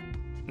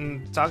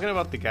talking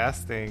about the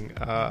gas thing,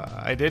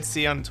 I did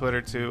see on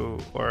Twitter too,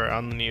 or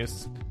on the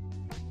news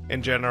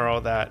in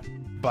general, that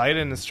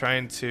Biden is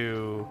trying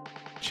to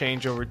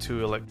change over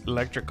to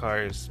electric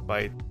cars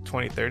by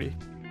 2030.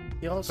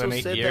 He also in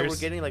 8 said that years. we're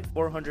getting like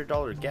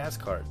 $400 gas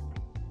card.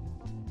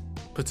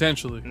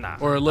 Potentially. Nah.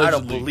 Or I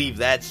allegedly. don't believe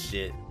that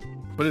shit.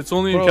 But it's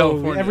only in Bro,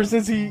 California. ever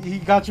since he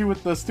got you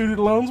with the student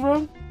loans,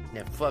 bro.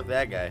 Yeah, fuck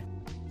that guy.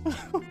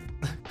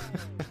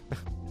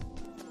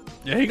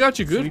 Yeah, he got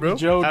you good, Sleepy bro.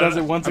 Joe I does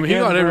don't it once I mean,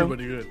 again. he got bro.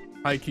 everybody good.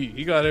 High key.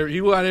 He got every.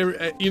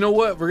 You know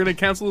what? We're gonna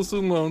cancel the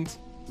student loans.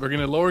 We're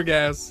gonna lower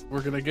gas.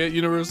 We're gonna get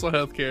universal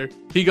health care.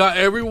 He got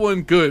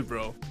everyone good,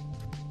 bro.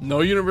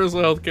 No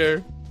universal health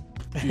care.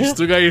 You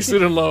still got your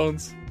student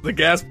loans. The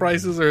gas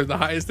prices are the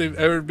highest they've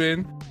ever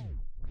been.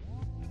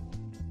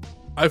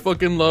 I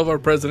fucking love our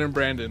president,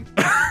 Brandon.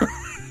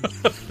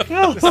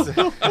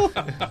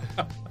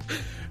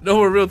 No,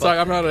 we're real talk.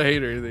 I'm not a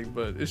hater or anything,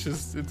 but it's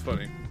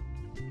funny.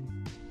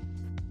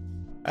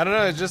 I don't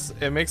know.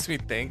 It makes me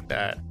think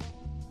that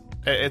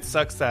it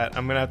sucks that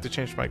I'm gonna have to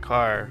change my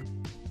car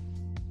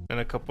in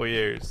a couple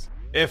years.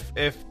 If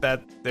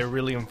that they're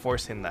really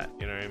enforcing that,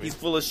 you know what I mean? He's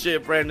full of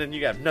shit, Brandon.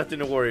 You got nothing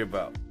to worry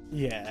about.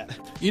 Yeah.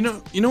 You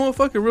know what?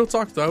 Fuck it. Real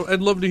talk though.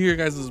 I'd love to hear your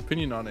guys'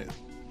 opinion on it.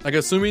 Like,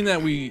 assuming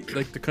that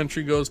the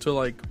country goes to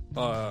like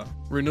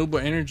renewable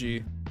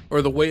energy,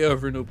 or the way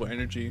of renewable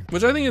energy,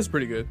 which I think is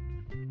pretty good.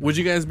 Would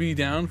you guys be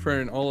down for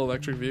an all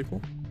electric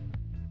vehicle?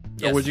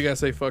 Yes. Or would you guys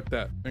say fuck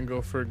that and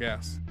go for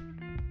gas?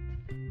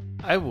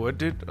 I would,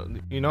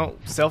 dude. You know,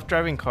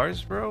 self-driving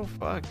cars, bro.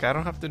 Fuck, I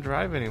don't have to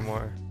drive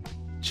anymore.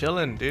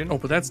 Chilling, dude. Oh,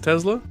 but that's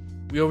Tesla.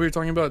 We over here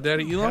talking about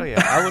Daddy Elon. Hell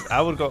yeah,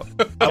 I would go.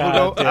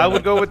 God damn I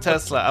would go with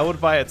Tesla. I would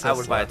buy a Tesla. I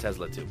would buy a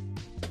Tesla too.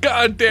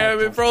 God damn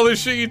it! For all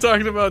this shit you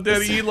talking about,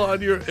 Daddy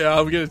Elon, yeah,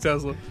 I'm getting a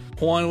Tesla.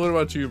 Juan, what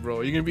about you, bro?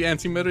 Are you gonna be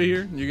anti-meta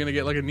here? You're gonna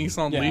get like a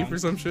Nissan Yeah. Leaf or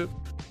some shit?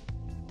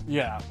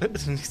 Yeah. I'm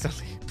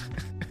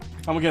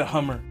gonna get a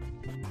Hummer.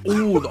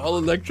 Ooh, the all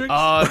electric.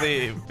 Oh,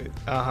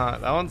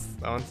 that one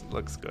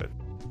looks good.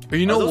 Or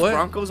you Are know those what?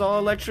 Broncos all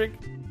electric?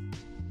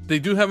 They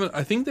do have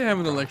I think they have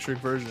an electric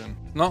version.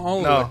 Not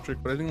all No.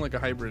 electric, but I think like a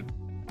hybrid.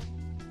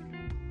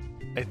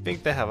 I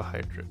think they have a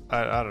hybrid.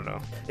 I don't know.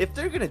 If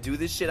they're gonna do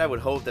this shit, I would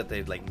hope that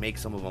they like make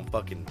some of them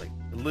fucking like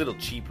a little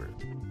cheaper.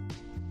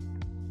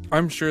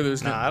 I'm sure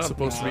there's Nah, I don't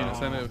supposed to be an think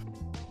so. incentive.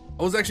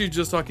 I was actually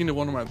just talking to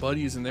one of my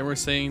buddies, and they were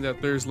saying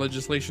that there's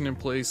legislation in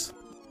place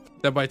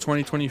that by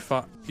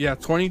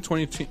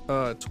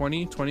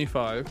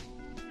 2025,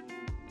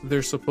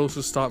 they're supposed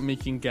to stop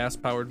making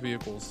gas-powered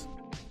vehicles.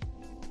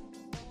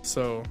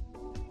 So,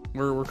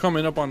 we're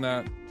coming up on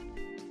that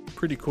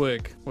pretty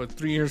quick.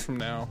 3 years from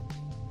now?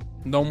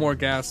 No more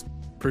gas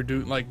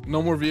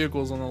no more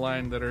vehicles on the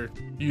line that are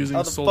using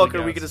How the solar fuck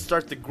are we gas. gonna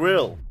start the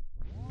grill?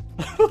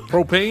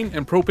 Propane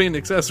and propane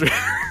accessory.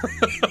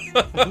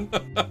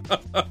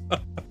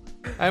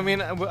 I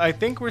mean, I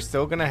think we're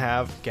still gonna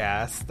have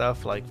gas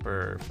stuff like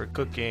for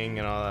cooking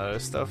and all that other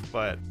stuff,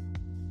 but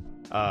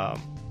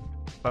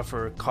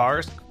for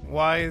cars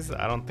wise,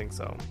 I don't think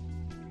so.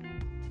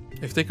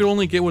 If they could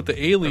only get with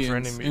the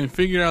aliens enemy. and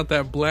figure out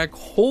that black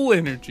hole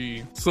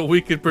energy so we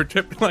could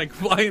protect, like,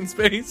 fly in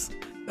space,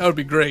 that would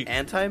be great.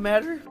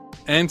 Antimatter?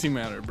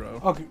 Antimatter,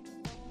 bro.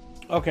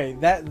 Okay,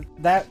 that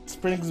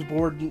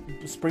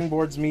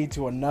springboards me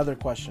to another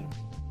question.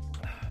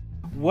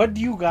 What do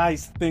you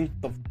guys think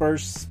the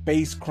first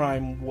space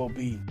crime will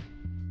be?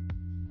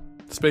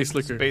 Space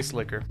liquor. Space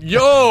liquor.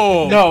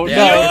 Yo! No,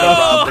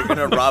 Yeah, they're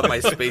gonna rob my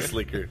space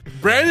liquor.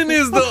 Brandon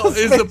is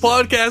the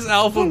podcast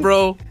alpha,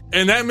 bro.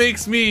 And that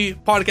makes me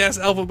podcast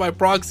alpha by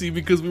proxy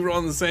because we were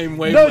on the same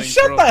wavelength. No,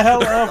 shut bro. the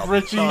hell up,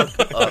 Richie.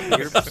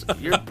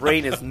 Your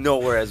brain is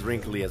nowhere as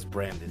wrinkly as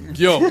Brandon.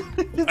 Yo, at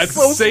the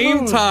so same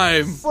smooth.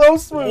 time, So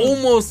smooth.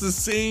 almost the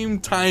same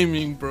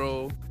timing,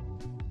 bro.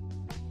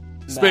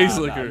 Space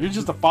liquor. You're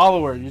just a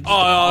follower. You're just a Oh,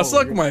 follower.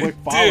 suck You're a my quick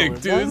follower,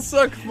 dick, dude. man.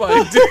 Suck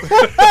my dick.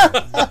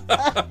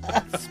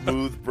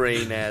 Smooth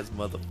brain ass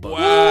motherfucker.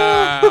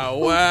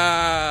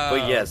 Wow.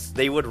 But yes,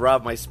 they would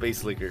rob my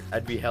space liquor.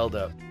 I'd be held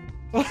up.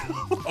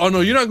 Oh, no,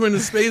 you're not going to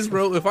space,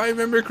 bro. If I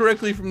remember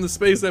correctly from the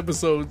space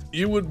episode,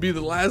 you would be the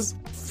last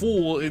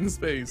fool in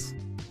space.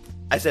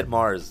 I said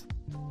Mars.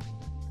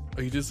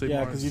 Oh, you did say Yeah,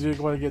 Mars. because you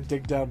didn't want to get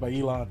digged down by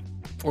Elon.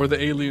 Or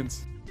the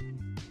aliens.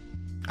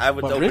 I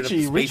would But open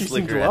Richie up the space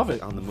seemed to liquor love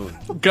it. on the moon.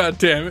 God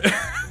damn it.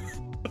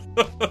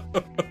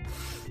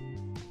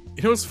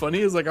 You know what's funny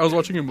is, like, I was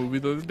watching a movie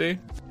the other day,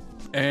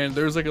 and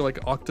there was like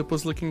a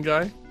octopus looking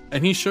guy,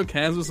 and he shook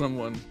hands with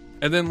someone,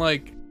 and then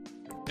like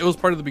it was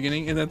part of the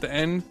beginning, and at the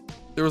end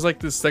there was like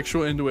this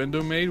sexual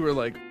innuendo made where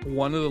like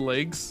one of the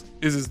legs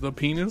is the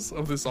penis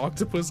of this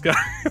octopus guy.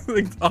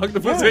 Like the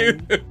octopus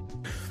Yeah.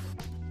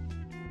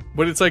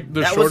 but it's like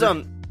the That shorter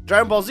was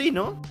Dragon Ball Z,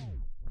 no?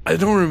 I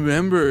don't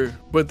remember,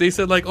 but they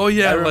said like, oh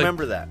yeah, I like,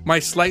 remember that. my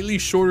slightly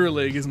shorter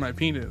leg is my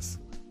penis.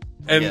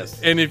 And Yes.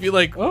 and if you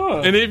like,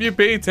 Oh. and if you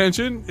pay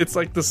attention, it's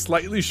like the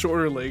slightly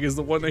shorter leg is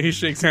the one that he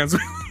shakes hands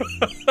with.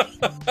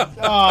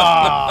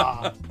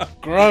 Ah,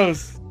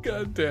 gross.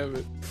 God damn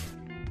it.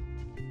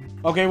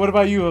 Okay, what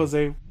about you,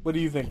 Jose? What do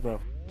you think, bro?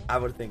 I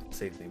would think the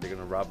same thing. They're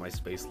gonna rob my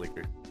space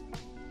liquor.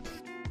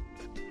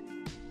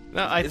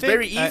 No, I It's think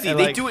very easy. I They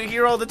like- do it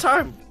here all the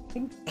time.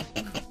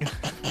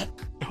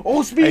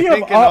 Oh, speaking I of,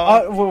 think in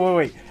all-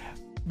 wait.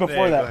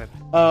 Before Yeah,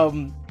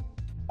 that,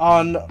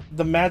 on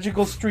the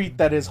magical street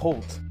that is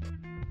Holt,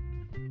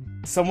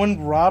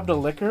 someone robbed a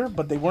liquor,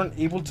 but they weren't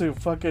able to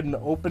fucking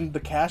open the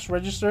cash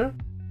register,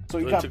 so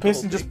he So they got took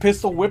pissed the and whole just thing.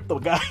 pistol whipped the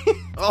guy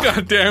Oh,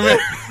 God damn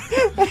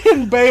it.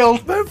 and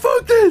bailed. man,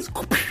 fuck this.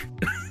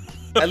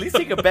 At least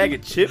take a bag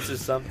of chips or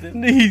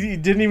something. He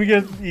didn't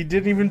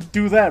even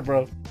do that,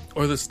 bro.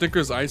 Or the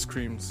Snickers ice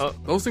creams. Oh.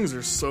 Those things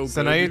are so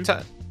So good. now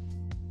dude.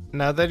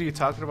 now that you're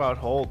talking about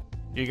Holt,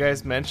 you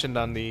guys mentioned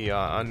on the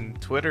on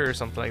Twitter or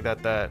something like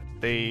that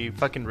they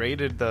fucking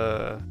raided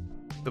the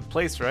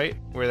place, right,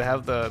 where they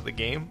have the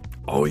game.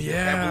 Oh I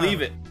yeah. can't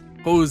believe it.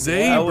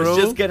 Jose, I was bro.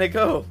 just gonna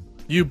go.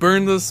 You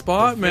burned the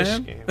spot, The fish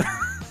man. game.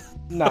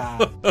 Nah.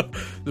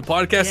 The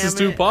podcast Damn is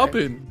too it.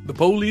 popping. The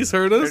police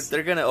heard They're, us.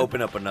 they're gonna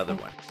open up another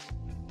one,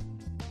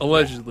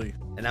 Allegedly.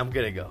 and I'm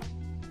gonna go.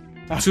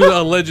 To the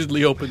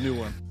allegedly open new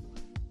one.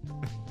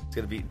 It's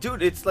gonna be,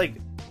 dude. It's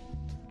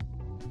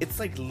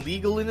like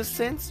legal in a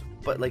sense,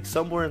 but like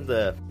somewhere in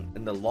the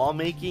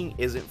lawmaking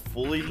isn't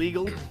fully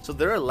legal, so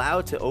they're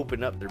allowed to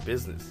open up their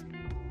business.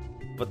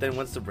 But then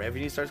once the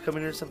revenue starts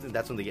coming in or something,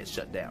 that's when they get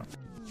shut down.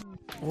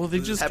 Well, they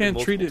This just has happened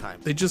can't treat it. multiple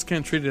times. They just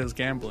can't treat it as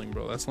gambling,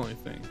 bro. That's the only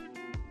thing.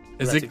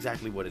 Is That's it?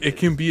 exactly what it It is.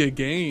 can be a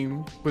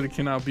game, but it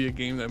cannot be a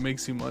game that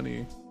makes you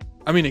money.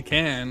 I mean, it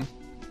can,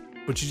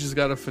 but you just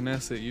gotta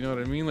finesse it. You know what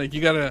I mean? Like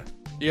you gotta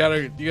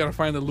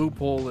find the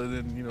loophole and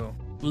then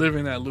live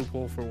in that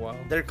loophole for a while.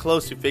 They're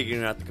close to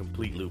figuring out the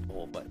complete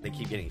loophole, but they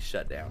keep getting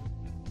shut down.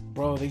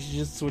 Bro, they should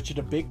just switch it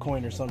to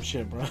Bitcoin or some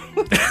shit, bro.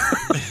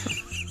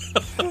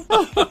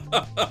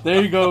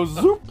 There you go.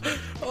 Zoop.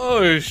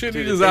 Oh shit!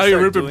 Dude, He if just they out here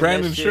start ripping doing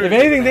Brandon's that shit- shirt. If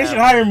anything, they They're should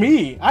gonna hire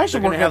me. I They're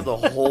should gonna work have at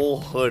the whole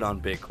hood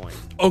on Bitcoin.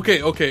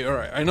 Okay, all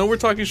right. I know we're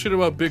talking shit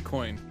about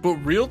Bitcoin, but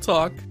real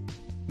talk,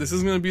 this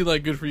is gonna be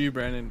like good for you,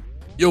 Brandon.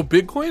 Yo,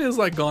 Bitcoin has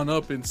like gone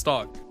up in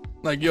stock.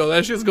 Like, yo,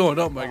 that shit's going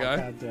up, my guy.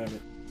 God damn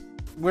it.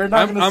 We're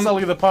not going to I'm-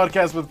 sully the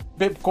podcast with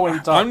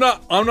Bitcoin talk. I'm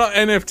not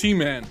NFT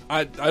man.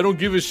 I don't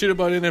give a shit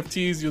about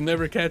NFTs. You'll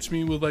never catch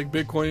me with like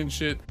Bitcoin and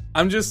shit.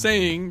 I'm just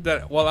saying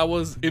that while I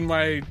was in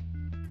my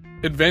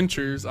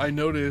adventures, I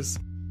noticed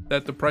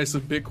that the price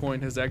of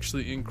Bitcoin has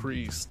actually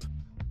increased.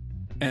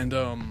 And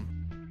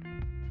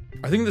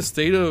I think the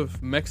state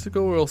of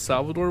Mexico or El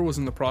Salvador was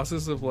in the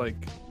process of like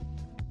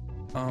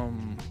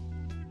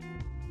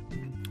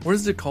what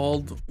is it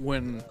called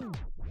when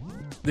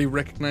they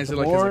recognize it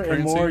like as More a and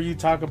currency? more you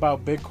talk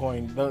about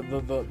Bitcoin,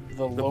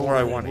 the lower, more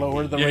I want it.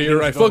 lower the Yeah, ratings you're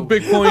right. go. Fuck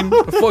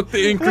Bitcoin. Fuck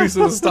the increase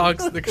of the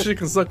stocks. That shit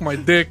can suck my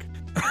dick.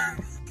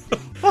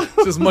 It's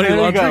just money There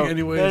you laundering, go.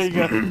 anyways. There you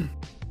go.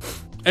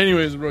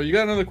 Anyways, bro, you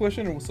got another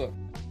question or what's up?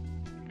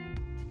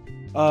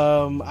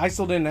 I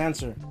still didn't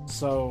answer.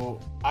 So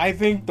I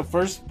think the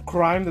first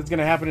crime that's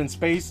gonna happen in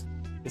space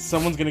is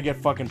someone's gonna get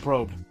fucking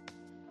probed.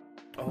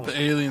 The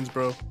aliens,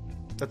 bro.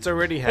 That's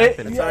already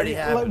happened. It's already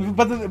happened.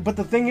 But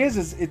the thing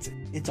is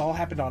it's all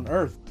happened on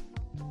Earth.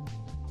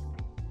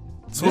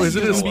 So This is it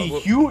gonna as be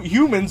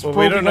humans Well,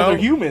 we probing don't other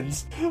know.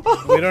 humans?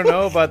 We don't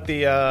know about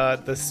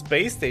the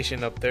space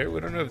station up there. We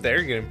don't know if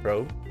they're getting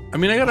probed. I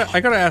mean, I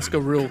gotta ask a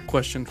real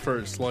question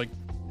first. Like,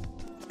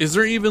 is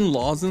there even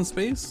laws in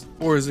space,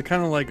 or is it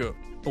kind of like a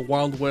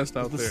wild west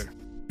out This- there?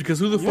 Because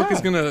who the fuck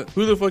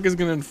is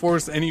gonna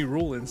enforce any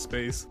rule in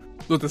space?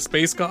 With the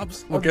space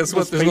cops? Well, guess The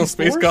what? There's no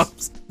space Force?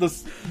 cops.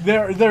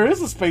 There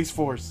is a space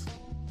force.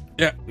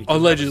 Yeah, We do have a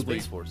allegedly.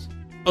 Space Force.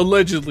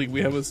 Allegedly,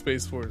 we have a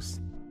space force.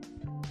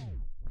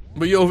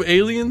 But yo,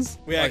 aliens?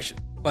 We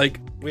Like,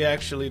 we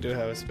actually do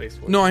have a space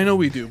force. no, I know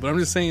we do, but I'm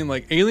just saying,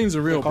 like, aliens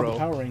are real, called bro. the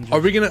Power Rangers. Are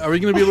we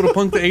gonna be able to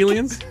punk the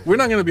aliens? We're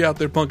not gonna be out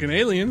there punking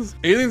aliens.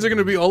 Aliens are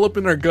gonna be all up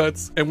in our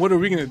guts, and what are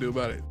we gonna do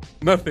about it?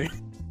 Nothing.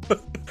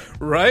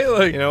 Right?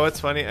 Like, You know what's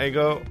funny? I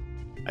go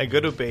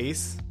to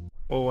base.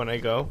 Well, when I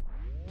go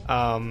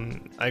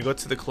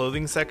to the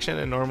clothing section,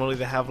 and normally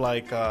they have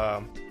like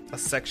a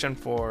section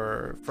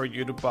for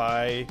you to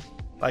buy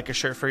like a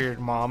shirt for your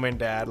mom and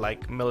dad,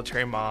 like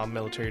military mom,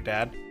 military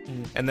dad.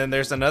 And then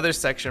there's another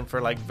section for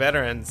like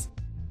veterans.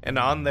 And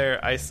on there,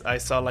 I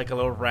saw like a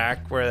little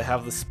rack where they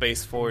have the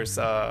Space Force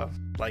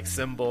like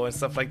symbol and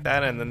stuff like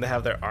that. And then they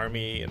have their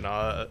army and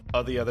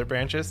all the other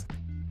branches.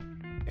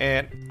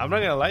 And I'm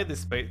not gonna lie, the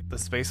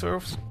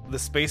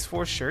Space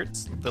Force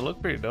shirts, they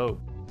look pretty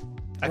dope.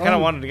 I kind of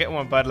Right. wanted to get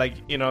one, but like,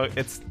 you know,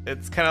 it's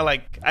kind of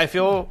like, I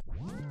feel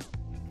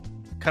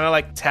kind of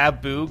like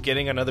taboo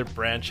getting another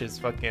branch's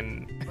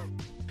fucking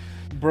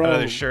Bro,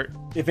 another shirt.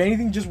 if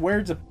anything, just wear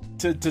it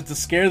to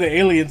scare the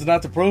aliens,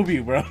 not to probe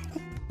you, bro.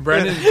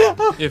 Brandon,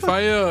 if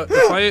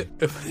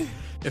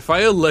if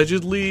I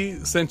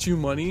allegedly sent you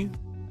money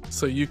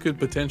so you could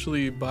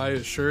potentially buy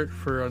a shirt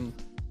for an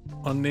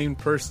unnamed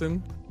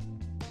person,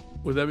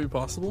 would that be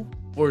possible?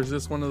 Or is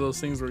this one of those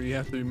things where you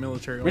have to be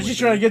military? We're just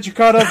trying to get you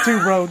caught up too,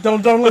 bro.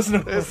 Don't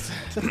listen to us.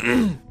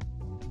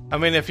 I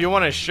mean, if you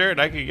want a shirt,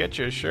 I could get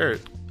you a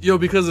shirt. Yo,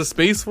 because a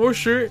Space Force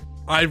shirt,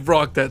 I'd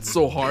rock that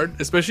so hard.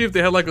 Especially if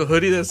they had like a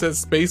hoodie that says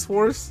Space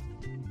Force.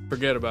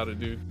 Forget about it,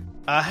 dude.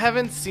 I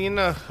haven't seen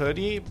a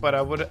hoodie, but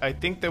I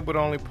think they would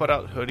only put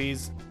out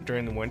hoodies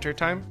during the winter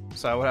time,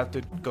 so I would have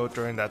to go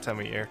during that time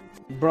of year.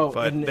 Bro,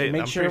 But and I'm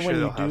make sure pretty sure when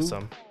they'll you have do,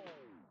 some.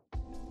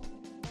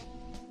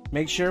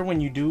 make sure when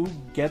you do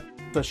get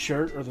the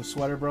shirt or the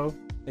sweater, bro,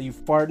 that you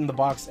fart in the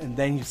box and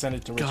then you send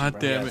it to Richie. God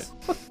bro. damn Yes.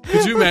 it.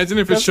 Could you imagine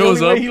if it That's shows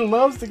the only up way he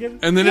loves to get.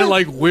 and then it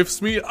like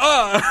whiffs me?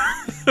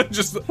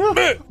 just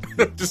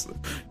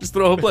just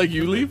throw up like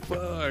you leave?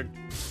 Fuck.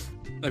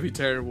 That'd be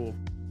terrible.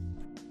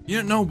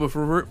 Yeah, no, but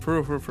for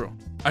real.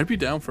 I'd be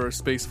down for a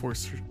Space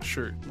Force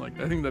shirt. Like,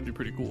 I think that'd be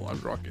pretty cool.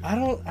 I'd rock it. I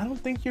don't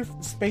think you're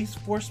Space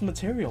Force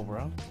material,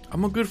 bro.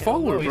 I'm a good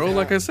follower, no, bro. he's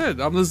Like not. I said,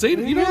 I'm the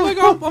Zeta. You know, like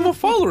I'm a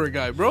follower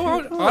guy, bro.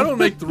 I don't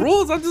make the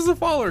rules. I'm just a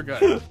follower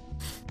guy.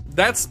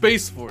 That's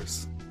Space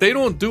Force. They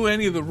don't do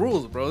any of the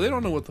rules, bro. They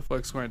don't know what the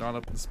fuck's going on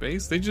up in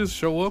space. They just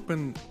show up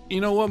and,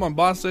 you know what? My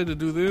boss said to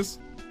do this.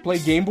 Play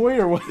Game Boy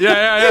or what?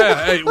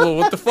 Yeah. Hey, well,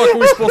 what the fuck are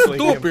we supposed to Play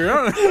do up here?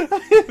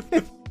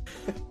 Huh?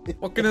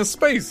 Fucking in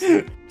space.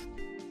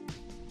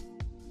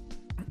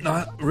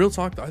 Nah, real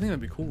talk. I think that'd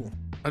be cool.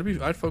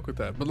 I'd fuck with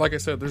that. But like I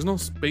said, there's no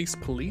space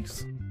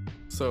police,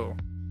 so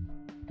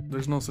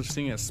there's no such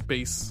thing as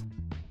space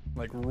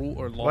like rule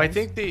or laws. Well, I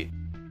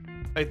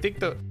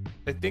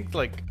think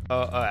like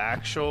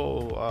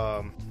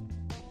actual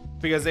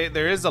because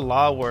there is a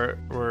law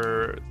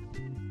where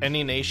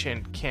any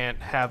nation can't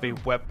have a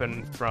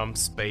weapon from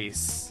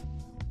space.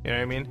 You know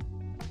what I mean?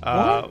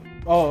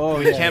 Oh,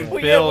 we yeah. can't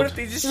Well, yeah, what build. if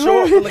they just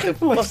show up with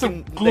like a Like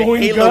some fucking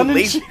glowing Halo gun and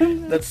laser,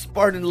 shit? that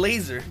Spartan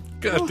laser?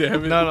 God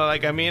damn it. No,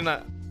 like I mean,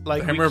 like The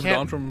we Hammer of Dawn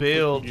can't from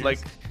build Gears. like.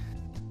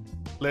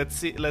 Let's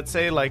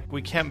say like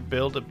we can't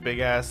build a big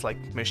ass like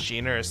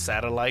machine or a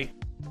satellite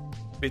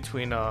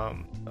between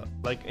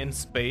like in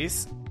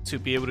space to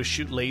be able to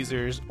shoot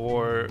lasers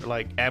or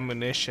like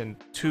ammunition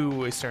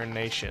to a certain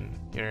nation.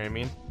 You know what I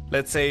mean?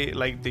 Let's say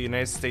like the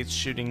United States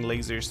shooting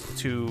lasers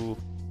to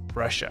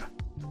Russia.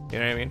 You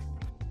know what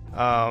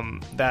I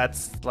mean?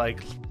 That's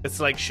like it's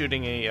like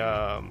shooting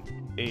a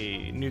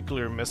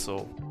nuclear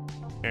missile. You know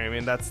what I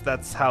mean?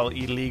 That's how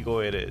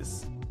illegal it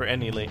is for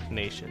any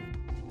nation.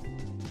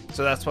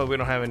 So that's why we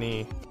don't have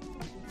any,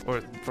 or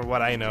for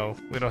what I know,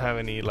 we don't have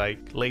any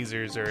like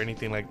lasers or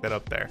anything like that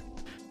up there.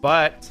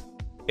 But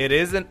it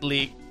isn't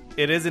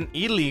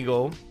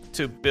illegal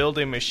to build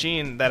a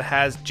machine that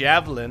has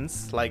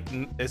javelins, like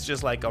it's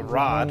just like a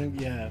rod,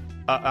 Yeah.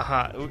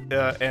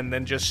 and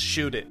then just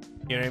shoot it.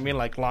 You know what I mean?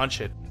 Like launch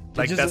it.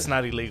 Like just- that's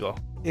not illegal.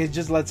 It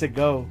just lets it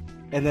go,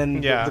 and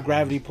then Yeah. the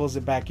gravity pulls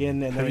it back in,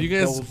 and then Have it you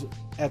guys- goes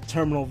at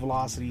terminal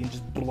velocity and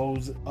just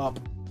blows up.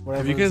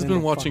 Have you guys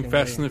been watching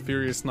Fast and the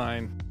Furious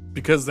 9?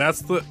 Because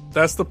that's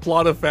the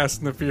plot of Fast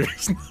and the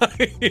Furious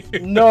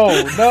 9. No,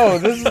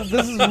 this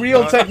is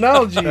real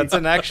technology. That's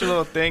an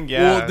actual thing.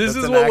 Yeah. Well, this that's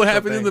is an what would actual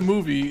happen in thing. the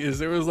movie. Is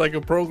there was like a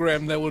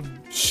program that would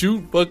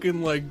shoot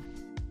fucking like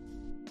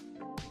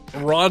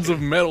rods of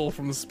metal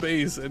from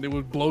space, and it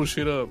would blow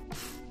shit up.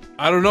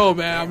 I don't know,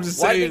 man. I'm just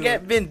Why did saying. you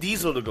get Vin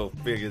Diesel to go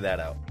figure that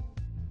out?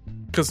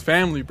 Cause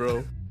family,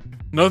 bro.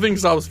 Nothing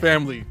stops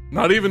family.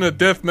 Not even a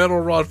death metal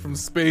rod from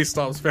space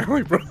stops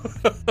family, bro.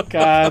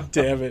 God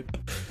damn it.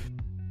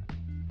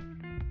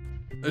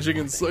 That shit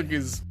can suck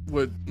his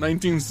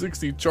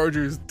 1960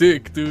 Charger's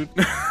dick, dude.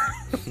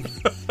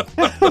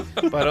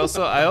 But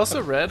also, I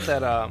also read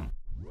that I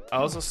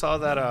also saw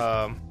that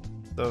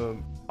the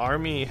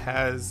army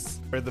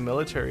has, or the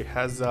military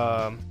has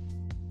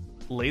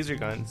laser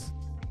guns,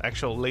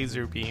 actual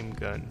laser beam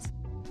guns.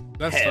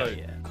 That's Hell tight.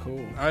 yeah.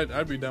 Cool.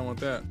 I'd be down with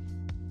that.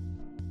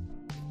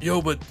 Yo,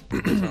 but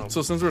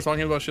so since we're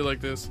talking about shit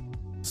like this,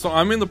 so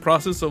I'm in the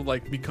process of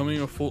like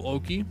becoming a full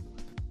Okie,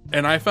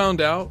 and I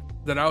found out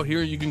that out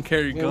here you can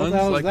carry Wait, guns what the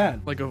hell is like that?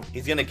 like a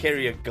He's gonna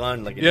carry a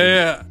gun like a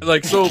yeah.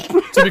 Like so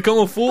to become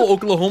a full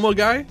Oklahoma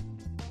guy,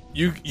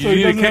 you So need he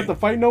to doesn't have to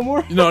fight no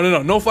more?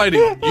 no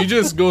fighting. You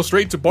just go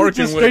straight to barking.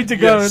 Just straight to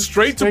gun.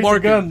 straight to Straight to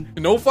barking. gun.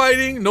 No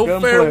fighting, no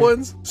Gun fair play.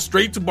 ones.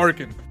 Straight to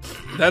barking.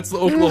 That's the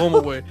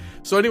Oklahoma way.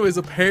 So, anyways,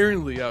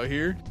 apparently out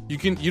here, you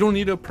don't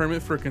need a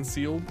permit for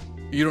concealed.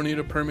 You don't need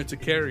a permit to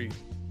carry.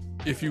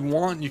 If you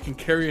want, you can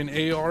carry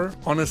an AR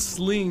on a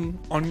sling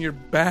on your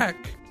back,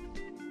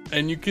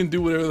 and you can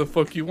do whatever the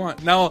fuck you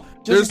want. Now,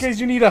 Just in case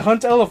you need to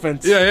hunt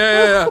elephants.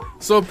 yeah.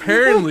 So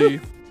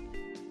apparently,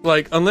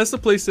 like, unless the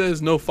place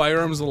says no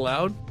firearms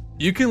allowed,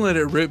 you can let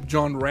it rip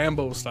John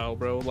Rambo style,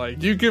 bro.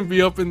 Like, you can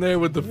be up in there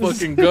with the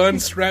fucking gun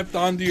strapped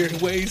onto your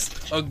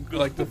waist,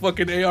 like the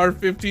fucking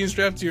AR-15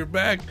 strapped to your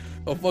back,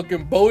 a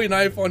fucking Bowie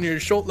knife on your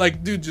shoulder.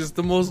 Like, dude, just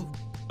the most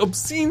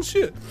obscene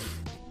shit.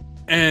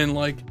 And,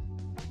 like,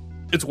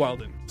 it's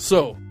wildin'.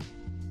 So,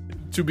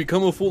 to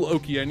become a full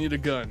Okie, I need a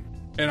gun.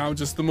 and I'm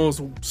just the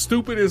most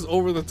stupidest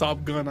over the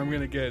top gun I'm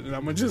gonna get, and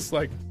I'm gonna just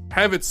like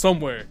have it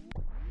somewhere.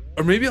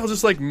 Or maybe I'll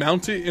just like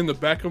mount it in the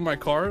back of my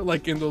car,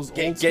 like in those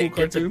old school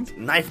cartoons. Get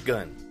knife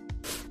gun.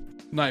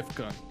 Knife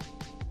gun.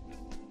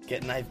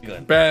 Get knife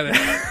gun. Bad.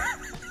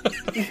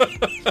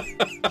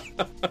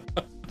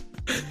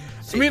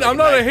 I mean, I'm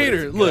not a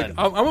hater. Look,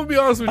 I'm gonna be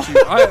honest with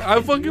you.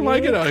 I fucking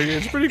like it out here.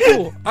 It's pretty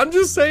cool. I'm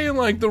just saying,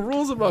 like, the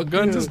rules about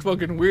guns is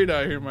fucking weird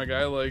out here, my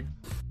guy. Like,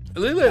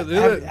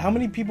 how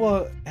many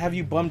people have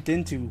you bumped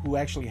into who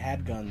actually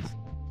had guns?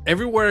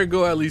 Everywhere I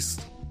go, at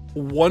least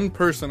one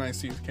person I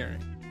see is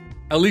carrying.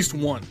 At least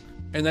one.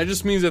 And that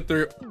just means that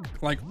they're,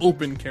 like,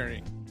 open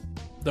carrying.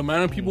 The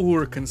amount of people who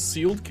are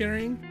concealed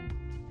carrying,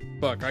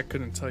 fuck, I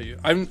couldn't tell you.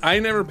 I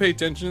never pay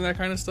attention to that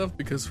kind of stuff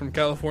because from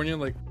California,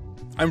 like,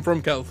 I'm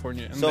from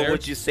California. And so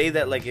would you say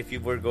that, like, if you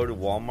were to go to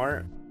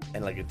Walmart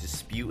and, like, a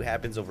dispute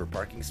happens over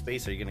parking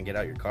space, are you going to get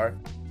out your car?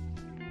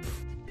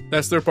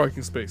 That's their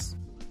parking space.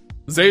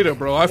 Zeta,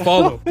 bro, I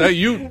follow. That's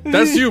you,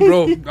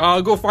 bro.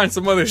 I'll go find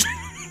some other shit.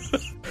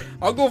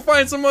 I'll go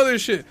find some other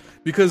shit.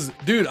 Because,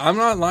 dude, I'm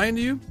not lying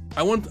to you.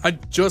 I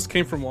just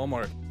came from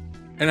Walmart.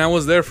 And I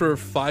was there for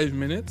 5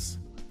 minutes.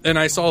 And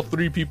I saw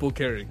 3 people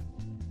carrying.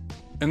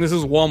 And this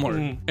is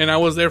Walmart. And I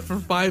was there for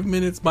 5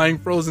 minutes buying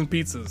frozen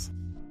pizzas.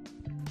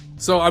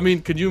 So, I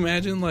mean, could you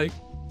imagine, like,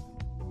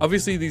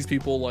 obviously these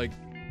people, like,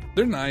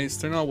 they're nice,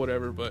 they're not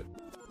whatever, but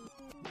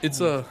it's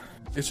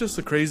just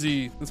a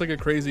crazy, it's like a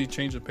crazy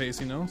change of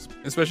pace, you know?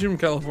 Especially from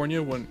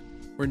California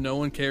where no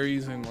one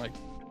carries and, like,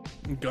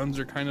 guns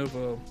are kind of,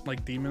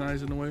 like,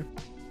 demonized in a way.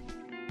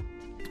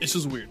 It's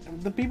just weird.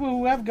 The people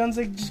who have guns,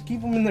 they just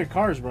keep them in their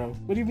cars, bro.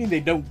 What do you mean they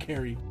don't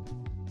carry?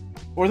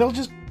 Or they'll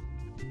just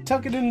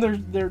tuck it in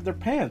their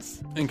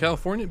pants. In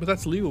California? But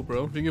that's legal,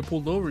 bro. If you get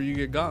pulled over, you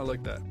get got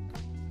like that.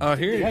 Out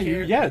here,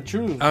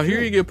 true. Out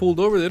here, you get pulled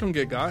over, they don't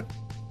get got.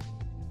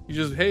 You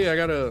just, hey, I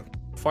got a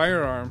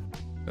firearm.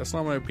 That's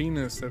not my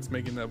penis that's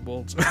making that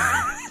bulge.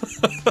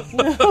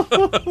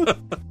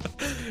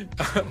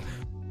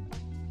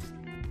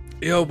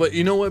 Yo, but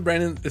you know what,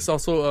 Brandon? This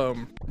also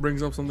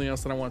brings up something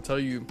else that I want to tell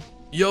you.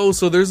 Yo,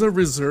 so there's a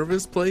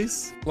reservist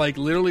place, like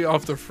literally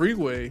off the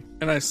freeway,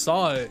 and I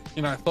saw it,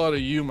 and I thought of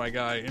you, my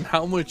guy, and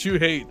how much you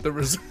hate the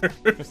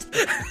reserves.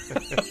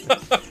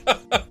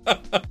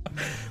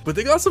 But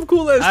they got some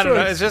cool ass trucks. I don't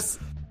know. It's just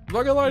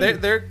not gonna lie to you.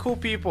 they're cool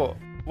people.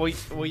 Well,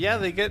 yeah,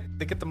 they get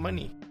the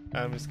money.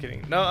 I'm just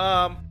kidding. No,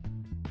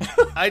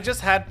 I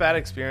just had bad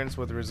experience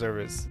with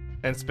reservists,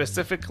 and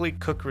specifically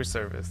cook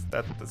reservists.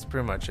 That's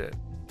pretty much it.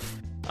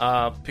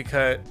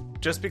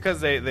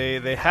 Because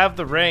they have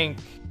the rank,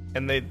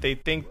 and they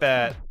think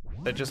that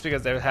just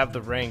because they have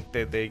the rank,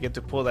 they get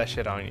to pull that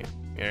shit on you.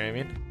 You know what I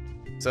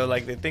mean? So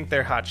like they think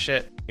they're hot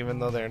shit, even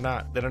though they're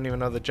not. They don't even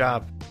know the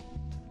job.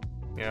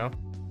 You know.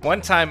 One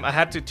time I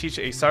had to teach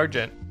a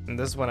sergeant, and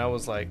this is when I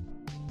was like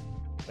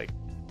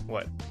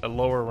what, a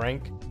lower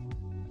rank.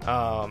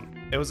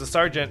 It was a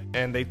sergeant,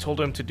 and they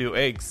told him to do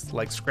eggs,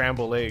 like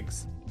scrambled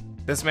eggs.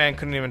 This man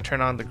couldn't even turn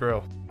on the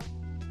grill.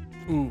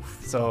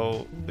 Oof.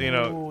 So, you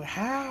know. Ooh,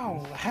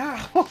 how?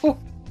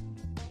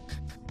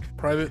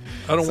 Private,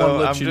 I don't want to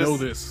let you know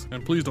this,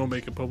 and please don't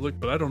make it public,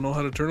 but I don't know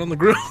how to turn on the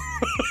grill.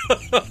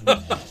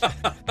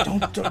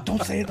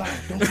 Don't say it loud.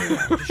 Don't say it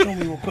loud. Just show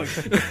me real quick.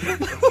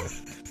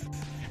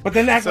 But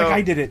then act like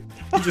I did it.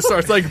 He just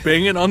starts like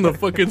banging on the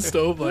fucking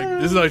stove, like,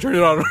 this is how I turn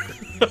it on.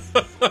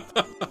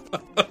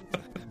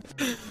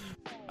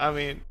 I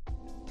mean,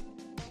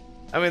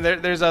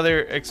 there's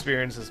other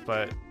experiences,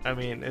 but I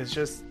mean, it's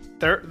just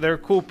they're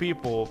cool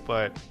people,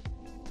 but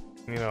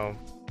you know,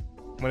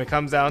 when it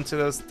comes down to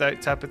those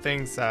type of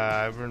things,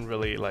 I haven't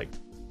really like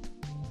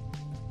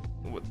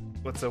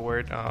what's the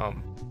word?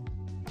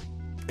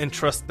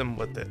 Entrust them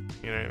with it.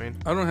 You know what I mean?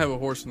 I don't have a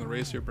horse in the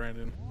race here,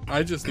 Brandon.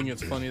 I just think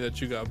it's funny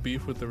that you got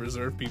beef with the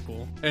reserve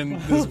people,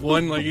 and this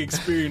one like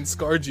experience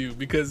scarred you,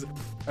 because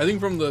I think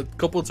from the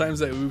couple of times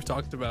that we've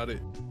talked about it,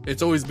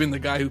 it's always been the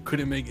guy who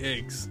couldn't make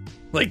eggs.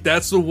 Like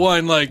that's the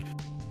one, like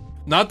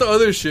not the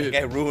other shit.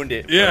 That guy ruined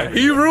it. Yeah,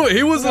 he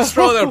was the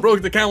straw that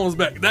broke the camel's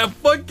back. That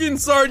fucking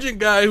sergeant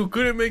guy who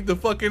couldn't make the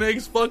fucking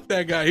eggs. Fuck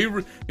that guy. He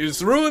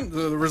was ruined.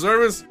 The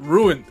reservists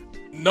ruined.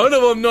 None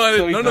of them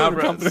know.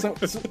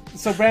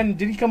 So Brandon,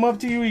 did he come up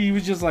to you? He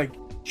was just like,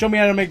 "Show me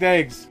how to make the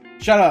eggs."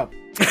 Shut up.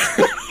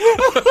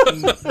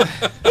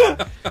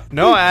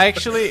 No, I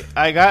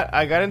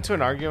got into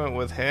an argument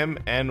with him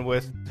and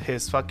with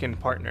his fucking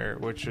partner,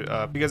 which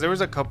because there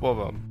was a couple of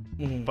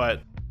them,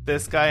 but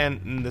this guy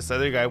and this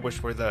other guy,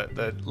 which were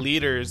the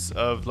leaders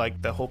of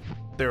like their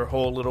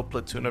whole little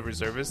platoon of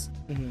reservists.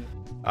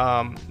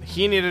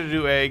 He needed to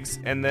do eggs,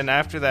 and then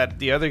after that,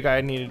 the other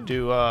guy needed to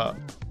do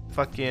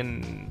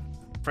fucking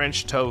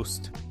French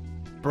toast,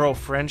 bro.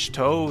 French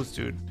toast,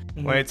 dude.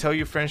 When I tell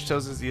you French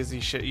toast is the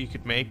easiest shit you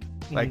could make,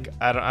 like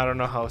I don't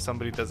know how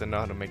somebody doesn't know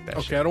how to make that.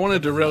 Okay, shit. I don't want to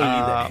derail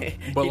you,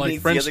 but he like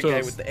needs French the other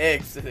toast. guy with the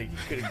eggs. So he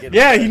couldn't get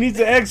Yeah, he needs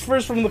the eggs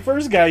first from the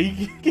first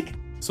guy.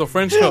 So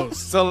French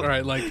toast. So- all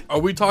right, like, are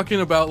we talking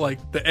about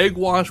like the egg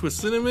wash with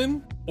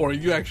cinnamon, or are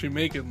you actually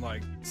making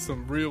like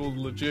some real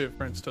legit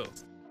French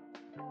toast?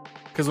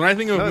 Because when I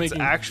think of No, it's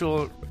making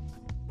actual,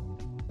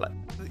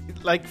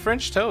 like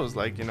French toast.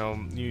 Like,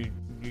 you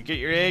get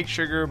your egg,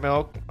 sugar,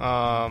 milk,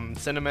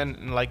 cinnamon,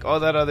 and like all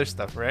that other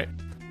stuff, right?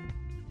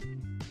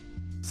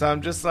 So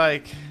I'm just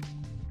like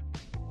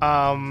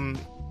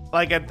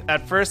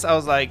at first I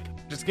was like,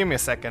 just give me a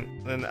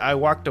second, and I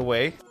walked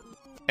away,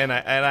 and I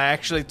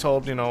actually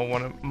told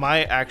one of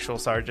my actual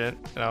sergeant,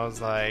 and I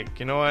was like,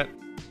 you know what?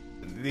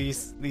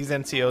 These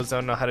NCOs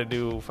don't know how to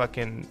do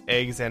fucking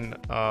eggs and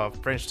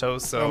French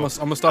toast, so I'm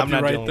gonna stop you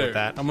not right dealing there. with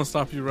that. I'm gonna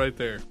stop you right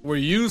there. Were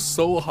you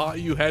so hot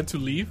you had to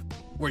leave?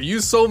 Were you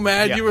so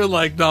mad Yeah. you were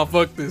like, nah,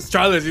 fuck this?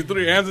 Charles, you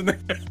threw your hands in the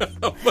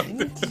air. Fuck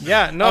this.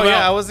 Yeah, no, I'm yeah,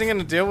 out. I wasn't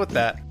gonna deal with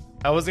that.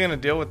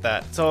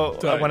 So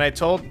Tight. when I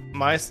told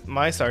my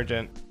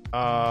sergeant,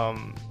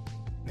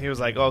 he was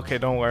like, "Okay,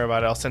 don't worry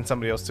about it. I'll send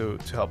somebody else to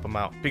help him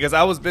out," because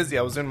I was busy.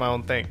 I was doing my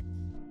own thing.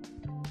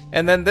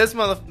 And then these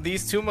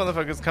two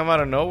motherfuckers come out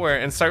of nowhere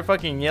and start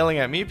fucking yelling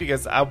at me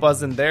because I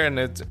wasn't there, and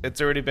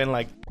it's already been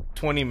like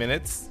 20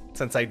 minutes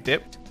since I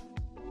dipped,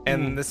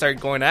 and they start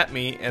going at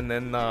me and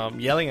then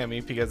yelling at me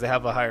because they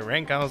have a higher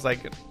rank. I was like,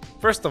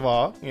 first of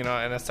all, and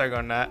I started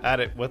going at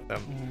it with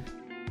them.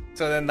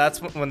 So then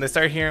that's when they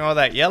started hearing all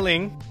that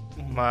yelling.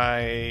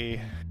 My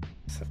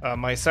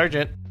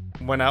sergeant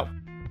went out,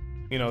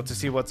 to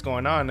see what's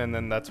going on, and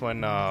then that's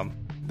when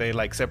they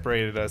like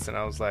separated us, and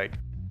I was like,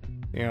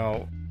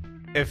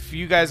 if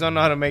you guys don't know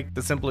how to make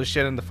the simplest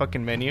shit in the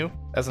fucking menu,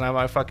 that's not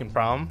my fucking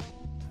problem.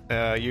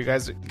 You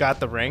guys got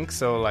the rank,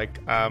 so like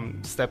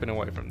I'm stepping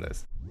away from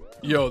this.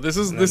 Yo, this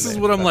is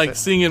then what I'm that's like it.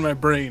 seeing in my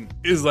brain.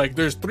 Is like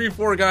there's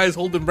 3-4 guys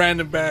holding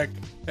Brandon back,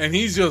 and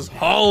he's just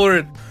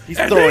hollering. He's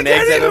 "And throwing they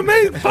eggs can't at even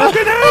him." make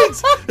fucking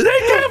eggs. They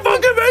can't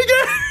fucking make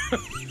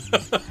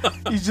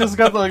it. He's just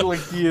got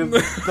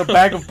the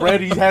bag of bread.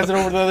 He has it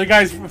over the other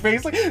guy's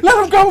face. Like,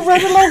 let him go,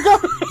 Brandon. Let him go.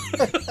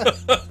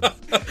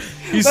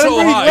 He's Let him so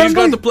breathe, hot. let He's him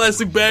got breathe. the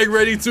plastic bag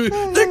ready to.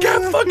 They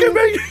can't fucking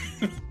make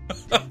it.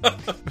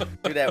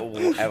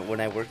 Dude, when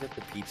I worked at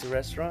the pizza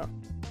restaurant,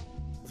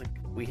 it was like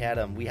we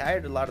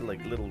hired a lot of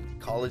like little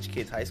college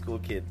kids, high school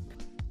kids,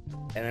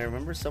 and I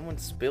remember someone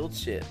spilled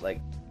shit,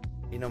 like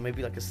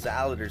maybe like a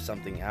salad or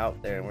something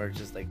out there, and we're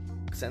just like,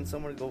 send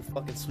someone to go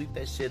fucking sweep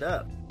that shit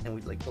up, and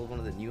we like told one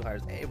of the new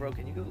hires, hey bro,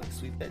 can you go like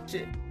sweep that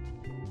shit?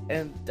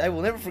 And I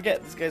will never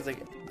forget, this guy's like,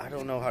 I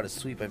don't know how to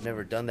sweep, I've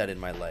never done that in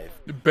my life.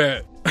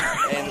 Bet.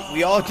 And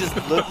we all just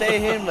looked at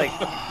him like,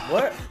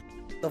 what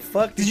the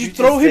fuck Did you just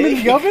throw him say?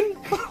 in the oven?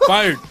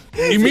 Fired.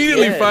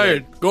 Immediately Yeah,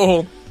 fired. Go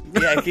home.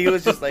 Yeah, he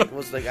was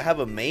like, I have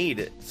a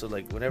maid, so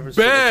like whenever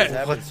shit like Bet. this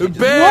happens, he just-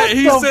 Bet. What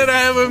He the said I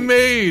have a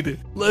maid.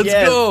 Let's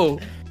Yes. go.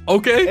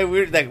 Okay. and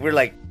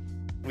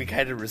we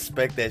kind of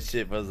respect that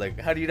shit. But I was like,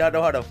 how do you not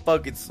know how to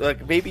fucking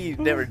like? Maybe you've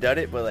never done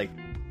it, but like,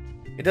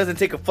 it doesn't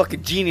take a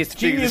fucking genius to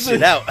figure this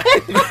shit out.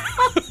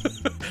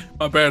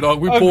 My bad, dog.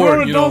 We A poor,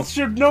 grown you know. adult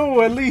should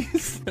know at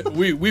least.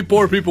 We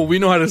poor people. We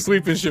know how to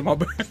sweep and shit. My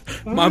bad.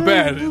 My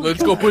bad.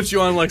 Let's go put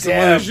you on like some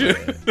Damn. other shit.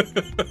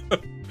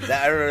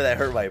 I remember that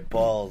hurt my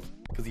balls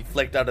because he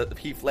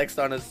flexed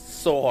on us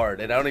so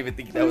hard, and I don't even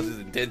think that was his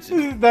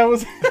intention. That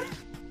was.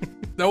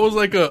 That was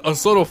like a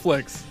subtle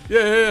flex.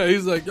 Yeah.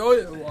 He's like, oh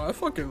yeah, well, I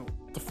fucking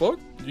the fuck.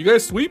 You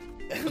guys sweep?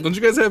 Don't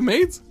you guys have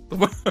maids?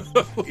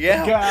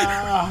 Yeah,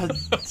 God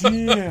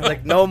damn.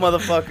 like no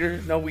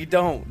motherfucker, no we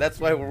don't. That's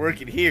why we're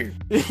working here.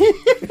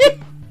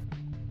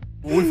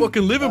 We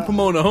fucking live in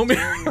Pomona, homie.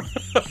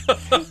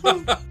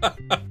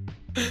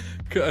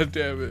 God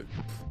damn it.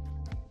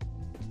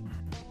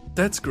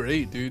 That's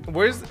great, dude.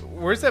 Where's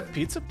that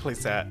pizza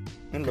place at?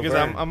 In Because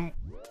Laverne. I'm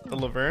the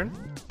Laverne.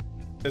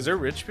 Is there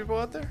rich people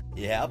out there?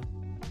 Yeah.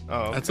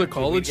 Oh, That's a We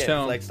college get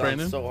town, flexed on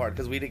Brandon. so hard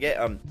because we'd get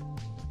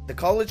the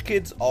college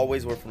kids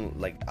always were from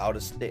like out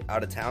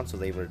of town, so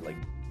they were like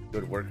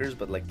good workers.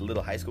 But like the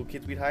little high school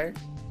kids we'd hire,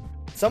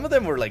 some of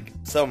them were like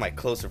some of my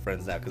closer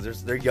friends now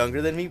because they're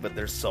younger than me, but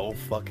they're so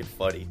fucking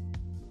funny.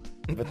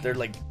 But they're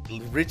like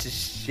rich as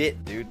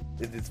shit, dude.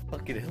 It's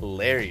fucking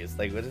hilarious.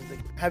 Like, what is it?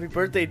 Happy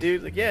birthday,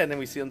 dude. Like, yeah. And then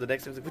we see them the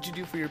next time. Like, what'd you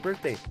do for your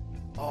birthday?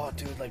 Oh,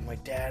 dude, like my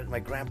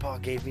grandpa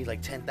gave me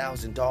like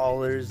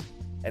 $10,000.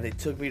 And they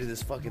took me to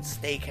this fucking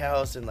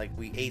steakhouse, and like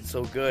we ate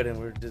so good, and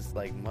we're just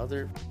like,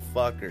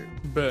 motherfucker.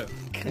 Bet.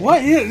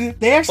 What? Yeah,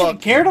 they actually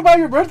Fuck. cared about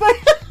your birthday?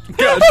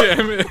 God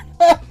damn it.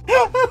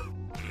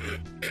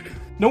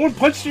 No one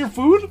punched your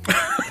food?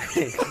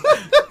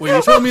 Wait,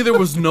 you telling me there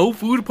was no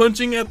food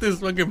punching at this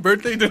fucking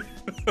birthday dinner?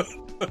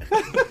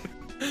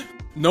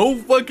 No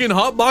fucking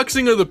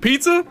hotboxing of the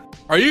pizza?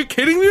 Are you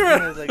kidding me?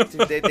 I was like,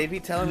 dude, they'd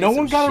be telling me No some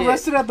one got shit.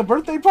 arrested at the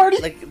birthday party?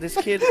 Like this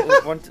kid,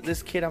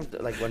 I'm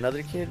like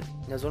another kid.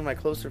 He was one of my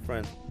closer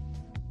friends.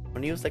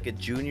 When he was like a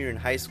junior in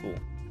high school,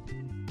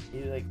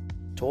 he like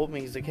told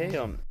me, he's like, hey,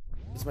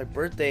 it's my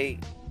birthday,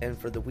 and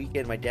for the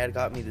weekend, my dad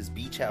got me this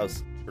beach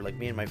house for like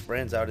me and my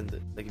friends out in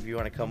the like if you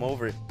want to come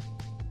over.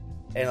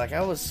 And like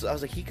I was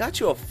like, he got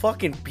you a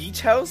fucking beach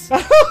house,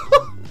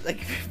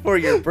 like for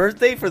your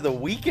birthday for the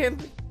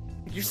weekend.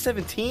 You're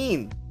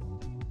 17.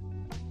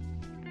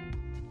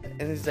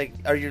 And he's like,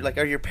 are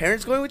your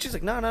parents going with you? He's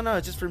like, no,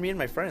 it's just for me and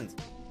my friends.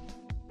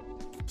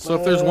 So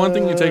if there's one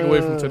thing you take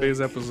away from today's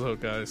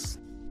episode, guys,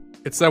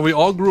 it's that we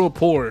all grew up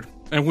poor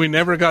and we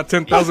never got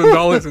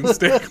 $10,000 in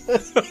steak.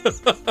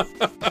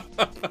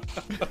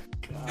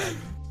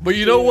 But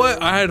you know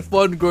what? I had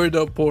fun growing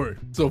up poor,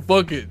 so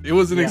fuck it. It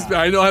was an experience.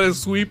 I know how to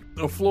sweep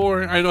the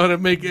floor. I know how to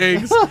make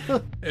eggs,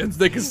 and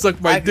they can suck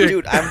my dick.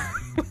 Dude, I'm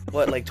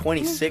what, like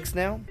 26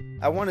 now?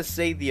 I want to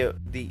say the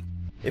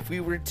if we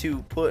were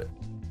to put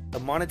a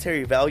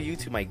monetary value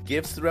to my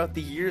gifts throughout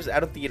the years, I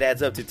don't think it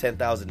adds up to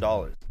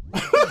 $10,000.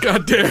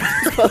 God damn.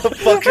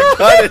 Motherfucker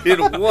got it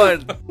in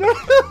one.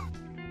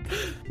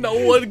 Not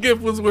one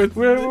gift was worth.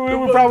 We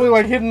were probably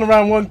like hitting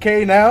around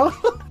 1K now.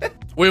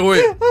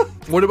 Wait.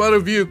 What about a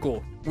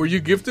vehicle? Were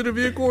you gifted a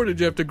vehicle, or did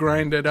you have to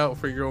grind that out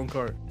for your own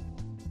car?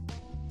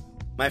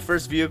 My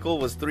first vehicle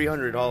was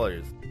 $300.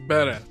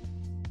 Badass.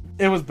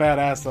 It was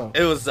badass though.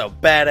 It was a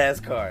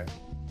badass car.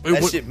 Wait,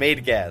 That shit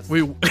made gas.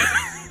 We Wait,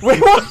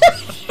 what?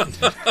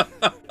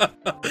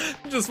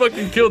 just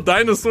fucking killed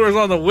dinosaurs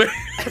on the way.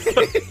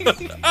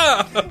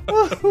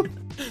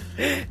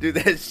 Dude,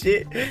 that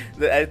shit.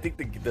 I think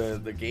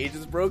the gauge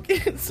is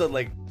broken. So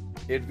like,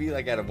 it'd be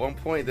like at one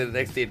point, then the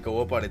next day it'd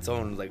go up on its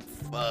own. Like,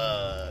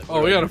 fuck.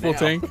 Oh, we got a full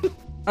tank.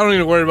 I don't need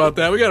to worry about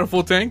that. We got a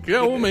full tank.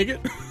 Yeah, we'll make it.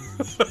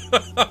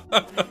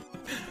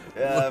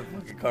 Yeah,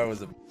 fucking car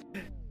was a.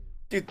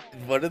 Dude,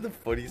 one of the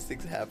funniest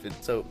things happened.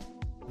 So,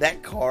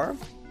 that car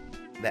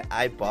that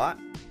I bought,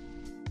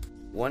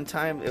 one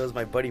time it was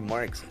my buddy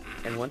Mark's,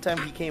 and one time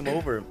he came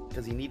over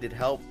because he needed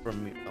help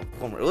from me.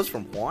 It was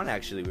from Juan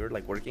actually. We were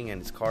like working in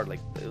his car, like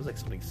it was like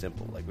something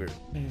simple, like we were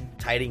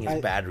tightening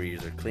his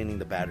batteries or cleaning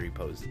the battery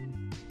post.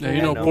 Yeah,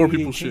 you know, poor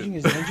people shit.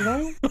 His engine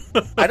oil?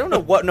 I don't know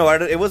what. No,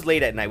 it was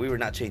late at night. We were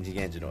not changing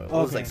engine oil. It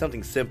was Okay. like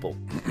something simple.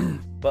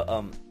 But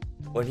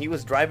when he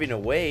was driving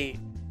away,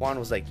 Juan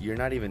was like, "You're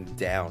not even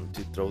down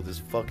to throw this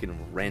fucking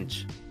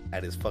wrench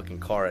at his fucking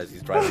car as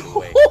he's driving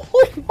away."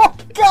 Oh my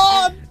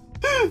god!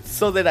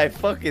 So then I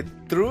fucking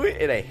threw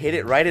it and I hit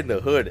it right in the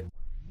hood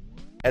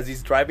as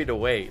he's driving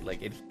away.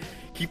 Like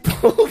he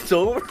pulled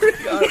over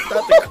and got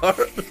out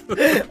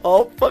the car,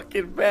 all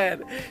fucking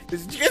mad.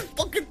 Did you guys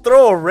fucking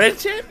throw a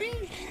wrench at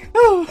me?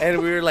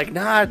 And we were like,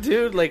 nah,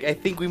 dude. Like, I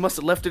think we must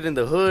have left it in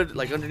the hood,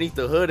 like underneath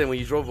the hood. And when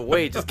you drove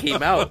away, it just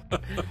came out.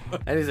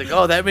 And he's like,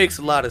 oh, that makes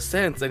a lot of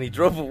sense. And he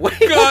drove away.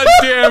 God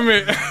damn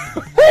it.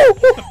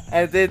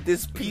 And then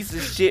this piece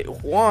of shit,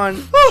 Juan,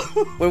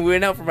 when we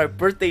went out for my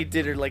birthday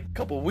dinner like a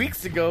couple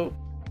weeks ago,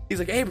 he's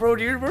like, hey, bro,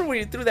 do you remember when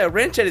you threw that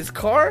wrench at his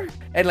car?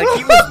 And like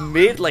he was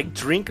mid like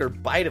drink or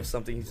bite of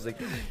something. He's like,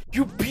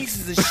 you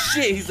pieces of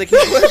shit. He's like,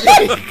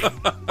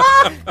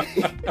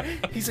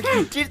 he's like,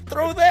 you did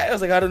throw that? I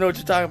was like, I don't know what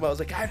you're talking about. I was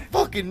like, I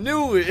fucking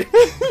knew it.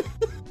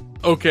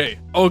 Okay,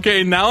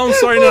 now I'm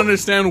starting to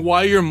understand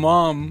why your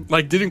mom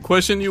like didn't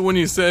question you when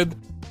you said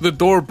the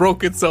door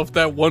broke itself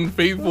that one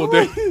fateful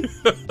day.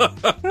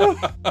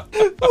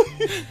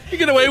 You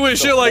get away with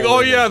shit like,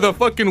 oh yeah, the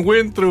fucking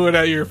wind threw it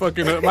at your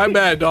fucking. My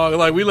bad, dog.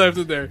 Like we left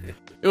it there.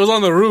 It was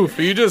on the roof.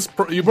 You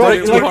broke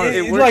it too like, hard.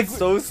 It worked like-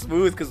 so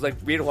smooth because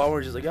like me and Juan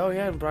were just like, oh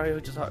yeah, and probably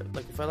just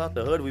like fell out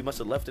the hood. We must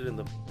have left it in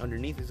the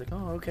underneath. He's like,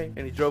 oh okay,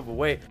 and he drove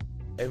away.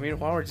 And me and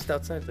Juan were just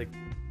outside like,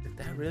 did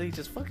that really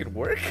just fucking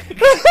work?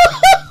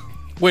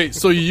 Wait,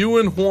 so you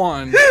and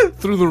Juan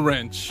threw the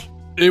wrench.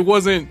 It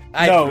wasn't.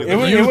 No, threw it the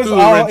was, You it was threw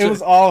the all wrench. it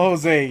was all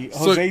Jose.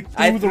 Jose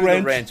I threw the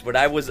wrench. but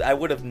I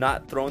would have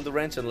not thrown the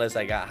wrench unless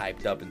I got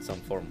hyped up in some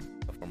form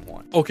from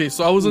Juan. Okay,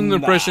 so I was under the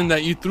Nah. impression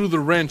that you threw the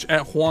wrench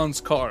at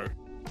Juan's car.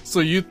 So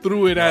you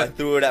threw it No, I at.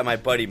 threw it at my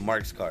buddy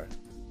Mark's car.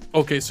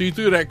 Okay, so you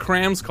threw it at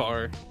Cram's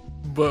car,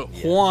 but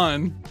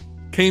Juan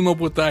came up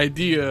with the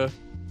idea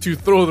to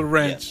throw the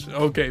wrench. Yes.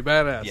 Okay,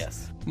 badass.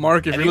 Yes.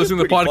 Mark, if And you're he was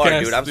listening to the pretty far,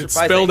 podcast, dude. I'm it's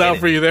surprised I spelled hit out it.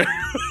 for you there.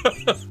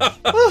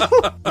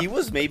 He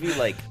was maybe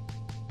like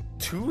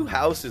 2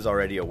 houses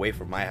already away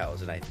from my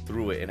house, and I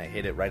threw it and I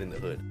hit it right in the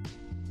hood.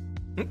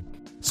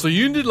 So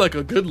you did like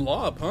a good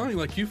lob, huh?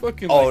 Like you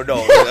fucking. Oh like- no,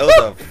 that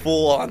was a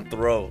full-on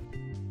throw.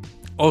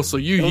 Oh, so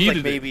you It was yeeted like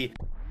it. maybe,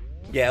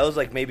 yeah, it was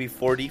like maybe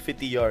 40,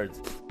 50 yards.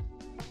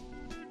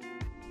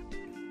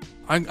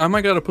 I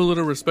might gotta put a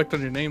little respect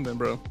on your name then,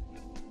 bro.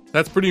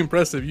 That's pretty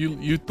impressive.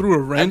 You threw a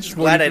I'm wrench. just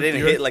glad I 40, 50 didn't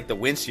yards. hit like the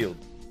windshield.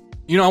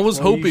 You know, I was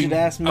Well, you hoping. should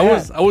ask I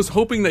Matt. was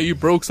hoping that you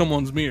broke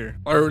someone's mirror,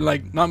 or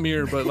like not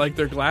mirror, but like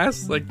their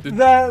glass. Like the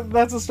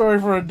That's a story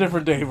for a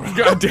different day, bro.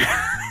 goddamn.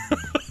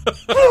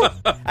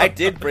 I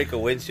did break a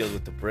windshield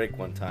with the brick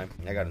one time.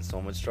 I got in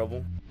so much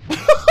trouble.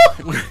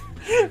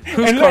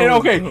 And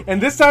okay,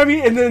 and this time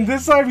he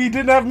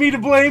didn't have me to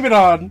blame it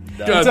on.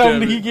 No. God Tell him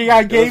damn I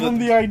It gave was him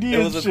with- the idea.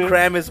 It was and with shit.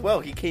 Cram as well.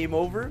 He came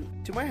over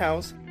to my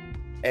house,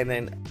 and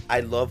then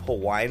I love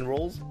Hawaiian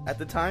rolls at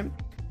the time.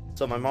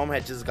 So my mom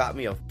had just got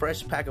me a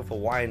fresh pack of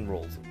Hawaiian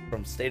rolls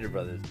from Stater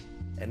Brothers.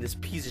 And this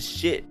piece of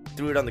shit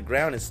threw it on the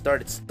ground and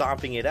started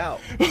stomping it out.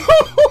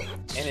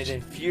 And it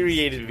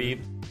infuriated me.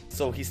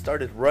 So he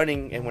started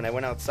running, and when I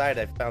went outside,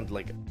 I found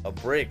like a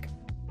brick,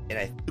 and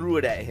I threw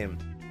it at him.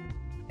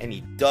 And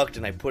he ducked,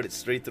 and I put it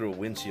straight through a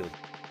windshield.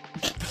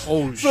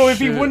 Oh, So if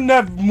he shit. wouldn't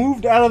have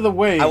moved out of the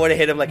way, I would have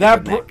hit him like That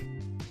in the br- neck.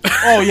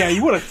 Oh yeah,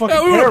 you would have fucking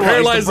Yeah, we would have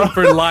paralyzed him, him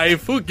for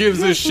life. Who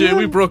gives a shit?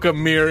 We broke a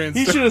mirror and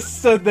He stuff. should have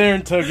stood there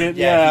and took it.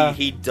 Yeah.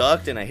 He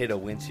ducked and I hit a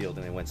windshield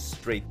and it went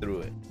straight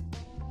through it.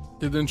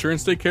 Did the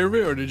insurance take care of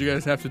it, or did you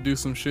guys have to do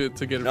some shit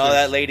to get it No, fixed?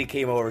 that lady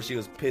came over. She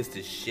was pissed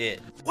as shit.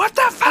 What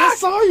the I fuck?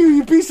 saw you,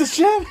 you piece of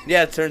shit.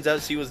 Yeah, it turns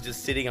out she was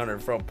just sitting on her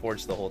front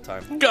porch the whole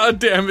time. God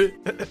damn it.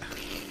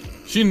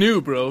 She knew,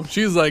 bro.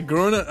 She's like,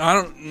 growing up, I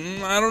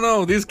don't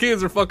know. These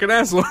kids are fucking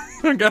assholes.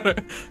 I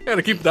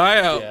gotta keep the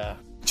eye out. Yeah.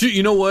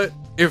 You know what?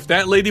 If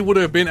that lady would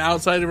have been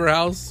outside of her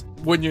house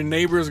when your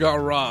neighbors got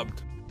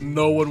robbed,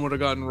 no one would have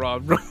gotten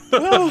robbed, bro.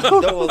 No,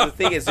 well, the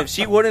thing is, if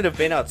she wouldn't have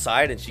been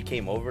outside and she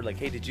came over, like,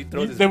 hey, did you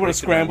throw this They would've brick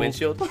through my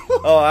scrambled. windshield?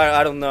 Oh,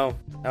 I don't know.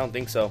 I don't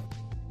think so.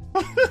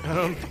 I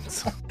don't think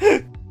so.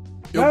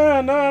 No,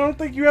 I don't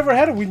think you ever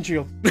had a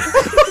windshield.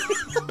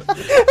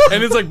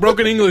 And it's like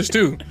broken English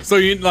too. So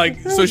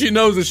so she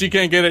knows that she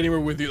can't get anywhere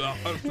with you.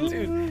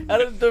 Dude, I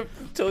don't know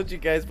if I told you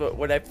guys, but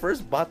when I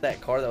first bought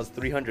that car that was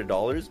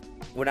 $300,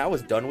 when I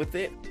was done with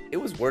it, it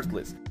was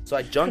worthless. So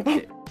I junked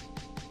it.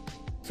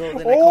 So then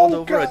I called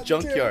over a God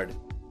junkyard.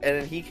 And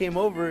then he came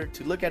over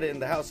to look at it in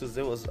the house because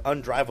it was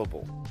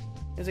undrivable.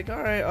 He's like,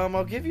 all right,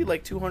 I'll give you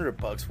like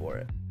 $200 for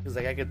it. He's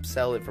like, I could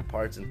sell it for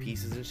parts and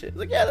pieces and shit. I was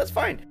like, yeah, that's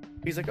fine.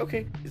 He's like,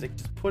 okay. He's like,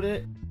 just put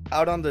it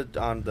out on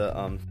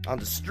the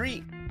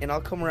street, and I'll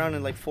come around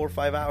in like 4 or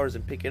 5 hours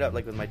and pick it up,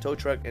 like with my tow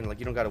truck, and like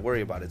you don't got to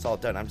worry about it. It's all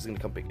done. I'm just gonna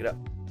come pick it up.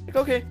 Like,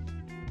 okay.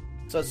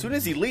 So as soon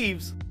as he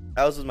leaves,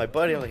 I was with my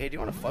buddy. I'm like, hey, do you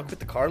want to fuck with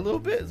the car a little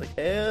bit? It's like,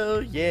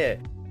 hell yeah.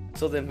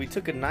 So then we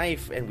took a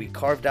knife and we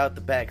carved out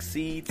the back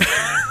seats.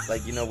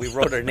 Like, you know, we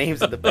wrote our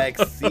names in the back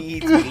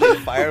seats. We lit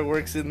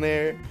fireworks in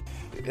there.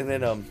 And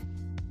then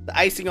the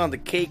icing on the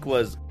cake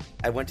was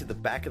I went to the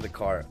back of the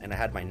car and I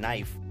had my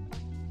knife.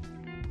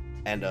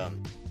 And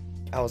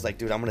I was like,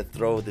 dude, I'm going to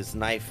throw this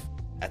knife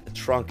at the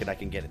trunk and I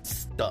can get it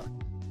stuck.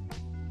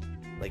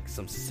 Like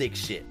some sick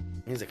shit.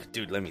 And he's like,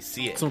 dude, let me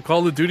see it. Some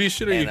Call of Duty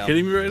shit? Are you And,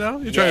 kidding me right now?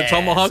 You're trying to yeah,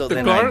 tomahawk so the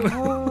then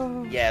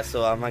car? Yeah,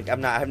 so I'm like,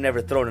 I've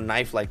never thrown a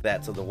knife like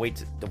that, so the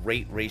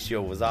rate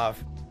ratio was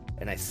off,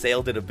 and I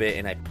sailed it a bit,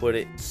 and I put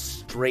it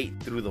straight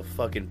through the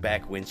fucking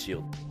back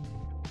windshield,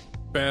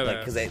 Badass.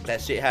 like, cause that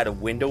shit had a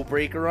window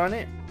breaker on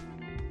it,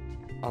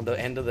 on the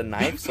end of the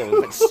knife, so it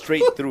went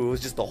straight through. It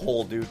was just a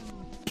hole, dude.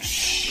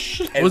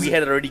 And Was we it-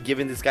 had already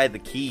given this guy the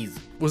keys.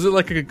 Was it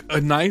like a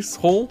nice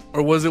hole,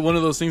 or was it one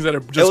of those things that are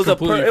just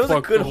completely It was a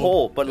fucked good the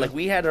hole, but like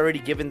we had already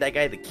given that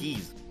guy the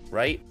keys,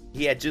 right?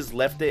 He had just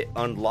left it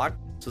unlocked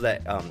so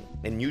that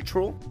in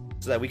neutral,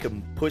 so that we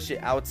could push it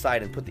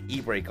outside and put the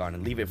e-brake on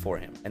and leave it for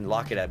him and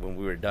lock it at when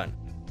we were done.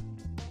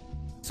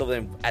 So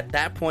then at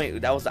that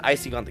point, that was the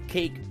icing on the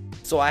cake.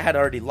 So I had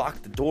already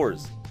locked the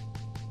doors.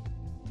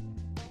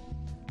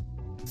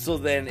 So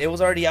then it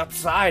was already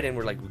outside, and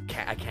we're like,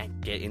 I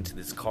can't get into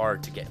this car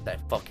to get that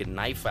fucking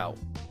knife out.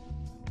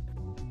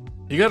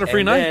 You got a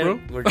free And knife,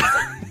 then bro. We're just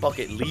like, fuck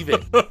it, leave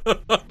it.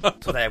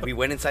 So that we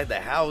went inside the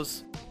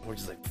house. We're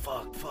just like,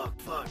 fuck.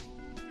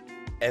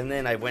 And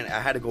then I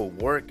had to go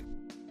work.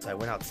 So I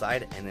went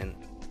outside, and then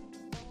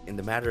in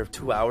the matter of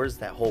 2 hours,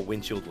 that whole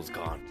windshield was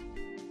gone.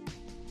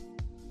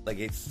 Like,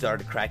 it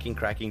started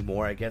cracking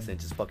more, I guess, and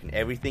just fucking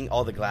everything.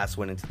 All the glass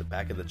went into the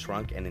back of the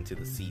trunk and into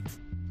the seats.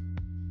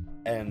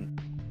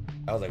 And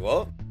I was like,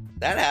 well,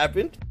 that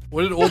happened.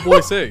 What did old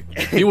boy say?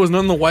 He was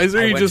none the wiser.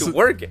 I He went just to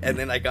work, and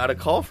then I got a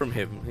call from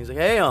him. He's like,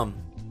 hey,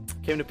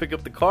 came to pick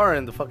up the car,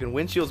 and the fucking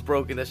windshield's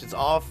broken. That shit's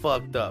all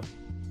fucked up.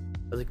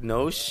 I was like,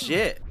 no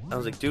shit. I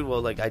was like, dude,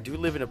 well, like, I do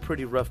live in a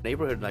pretty rough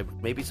neighborhood. Like,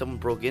 maybe someone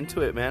broke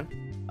into it, man.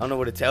 I don't know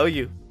what to tell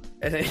you.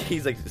 And then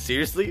he's like,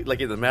 seriously?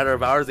 Like, in the matter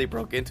of hours they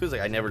broke into it? He's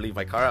like, I never leave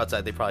my car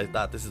outside. They probably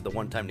thought this is the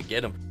one time to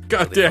get him.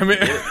 God So they damn it.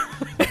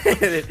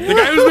 did it. The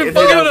guy who's been And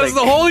then fucking I with was us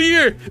like- the whole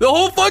year. The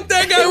whole fuck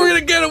that guy. We're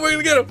gonna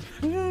get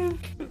him.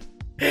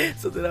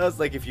 So then I was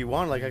like, if you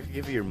want, like, I could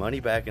give you your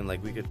money back, and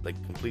like we could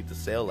like complete the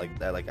sale like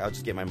that. Like, I'll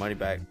just get my money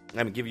back. I'm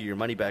gonna give you your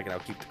money back, and I'll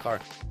keep the car.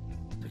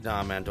 Like,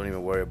 nah, man, don't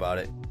even worry about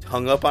it.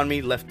 Hung up on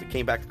me,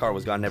 came back, the car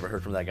was gone. Never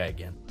heard from that guy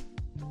again.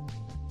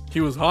 He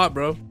was hot,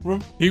 bro.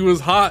 Rem- He was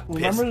hot.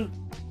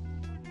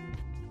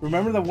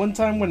 Remember that one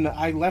time when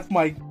I left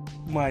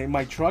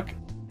my truck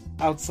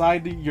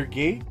outside your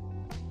gate?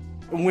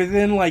 And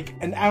within like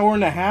an hour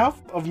and a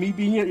half of me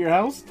being at your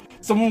house,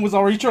 someone was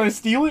already trying to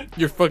steal it?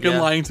 You're fucking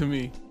Yeah. lying to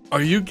me.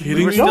 Are you We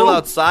kidding were me? still No.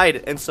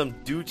 outside, and some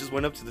dude just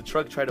went up to the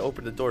truck, tried to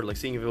open the door, like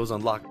seeing if it was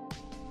unlocked.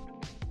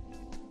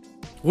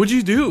 What'd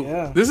you do?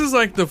 Yeah. This is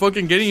like the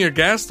fucking getting your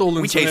gas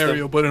stolen We chased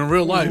scenario, him. but in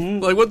real life.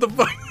 Mhm. Like, what the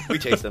fuck? We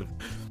chased him.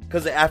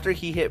 Because after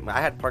he hit, I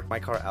had parked my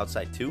car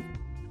outside too.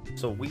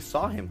 So we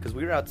saw him, because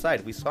we were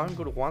outside. We saw him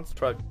go to Juan's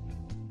truck,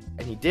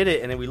 and he did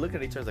it. And then we looked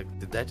at each other like,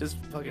 did that just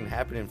fucking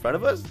happen in front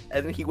of us?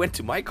 And then he went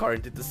to my car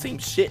and did the same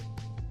shit.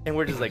 And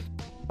we're just like,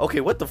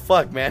 okay, what the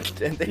fuck, man?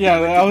 And then he Yeah,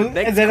 went to the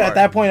next and then car. at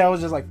that point I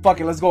was just like, fuck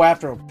it, let's go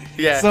after him.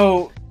 Yeah.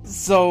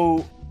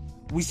 So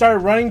we started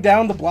running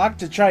down the block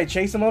to try to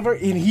chase him over,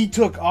 and he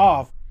took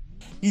off.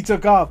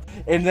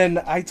 And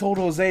then I told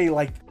Jose,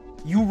 like,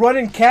 you run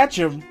and catch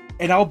him,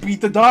 and I'll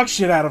beat the dog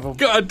shit out of him.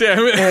 God damn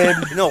it.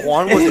 And No,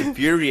 Juan was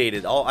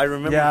infuriated. I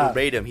remember Yeah.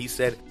 verbatim. He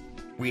said,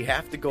 "We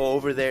have to go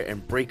over there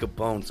and break a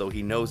bone so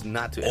he knows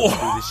not to ever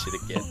do this shit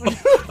again."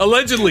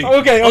 Allegedly.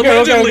 okay.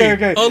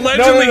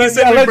 Allegedly, he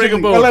said we break a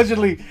bone.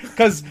 Allegedly,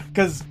 because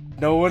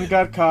no one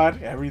got caught.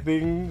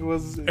 Everything the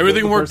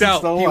worked person's out.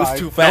 still He was alive.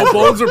 too fast. No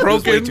bones were He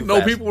was way broken. too No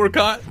fast. people were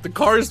caught. The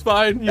car is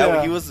fine. Yeah.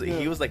 That- he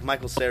was like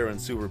Michael Cera in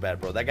Superbad,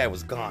 bro. That guy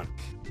was gone.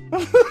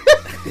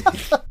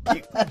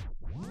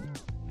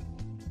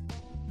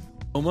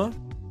 Oma,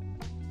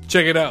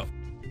 check it out.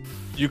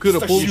 You could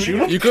have Start pulled.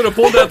 shooting him? You could have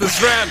pulled out the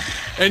strap,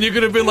 and you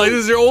could have been like,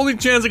 "This is your only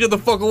chance to get the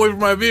fuck away from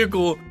my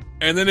vehicle."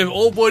 And then if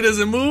old boy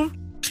doesn't move,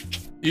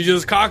 you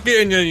just cock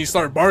it and then you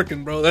start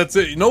barking, bro. That's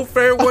it. No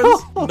fair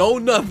ones, no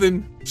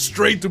nothing.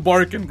 Straight to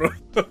barking, bro.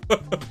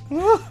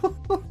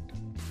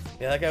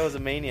 Yeah, that guy was a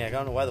maniac. I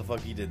don't know why the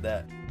fuck he did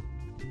that.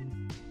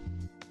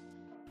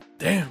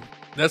 Damn,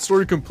 that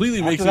story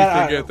completely makes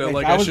After me forget that.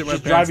 Like I I was shit my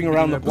just pants driving in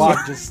around the episode.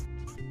 block,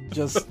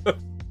 just.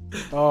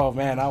 Oh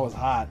man, I was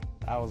hot.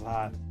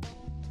 Well,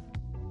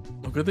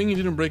 good thing you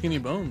didn't break any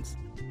bones.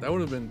 That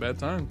would have been bad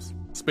times.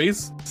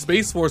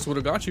 Space Force would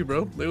have got you,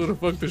 bro. They would have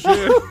fucked the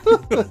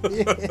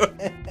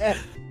shit.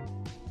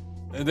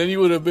 And then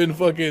you would have been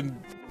fucking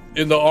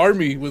in the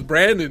army with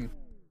Brandon,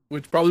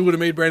 which probably would have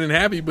made Brandon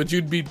happy, but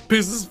you'd be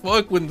pissed as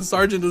fuck when the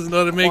sergeant doesn't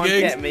know how to make Juan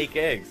eggs. can't make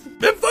eggs.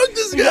 Man, fuck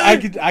this guy.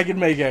 I could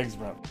make eggs,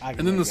 bro.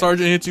 And then the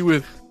sergeant hits you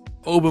with,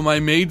 "Oh, but my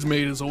maid's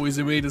maid has always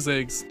made us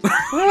eggs."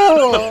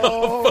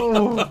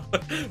 Oh.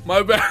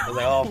 My bad. I was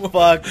like, "Oh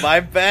fuck, my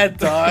bad,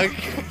 dog."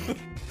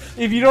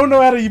 If you don't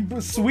know how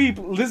to sweep,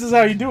 this is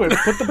how you do it.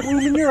 Put the broom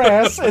in your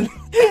ass and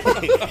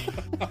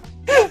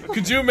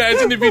Could you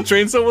imagine if you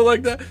train someone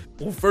like that?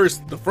 Well,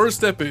 the first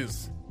step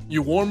is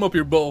you warm up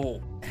your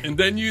butthole, and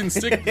then you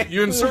insert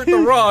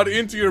the rod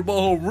into your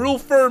butthole real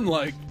firm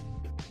like,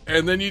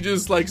 and then you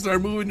just like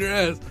start moving your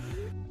ass.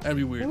 That'd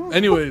be weird.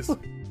 Anyways,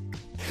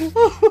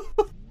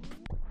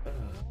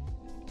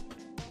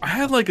 I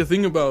had like a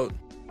thing about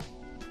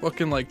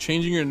fucking like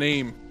changing your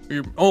name.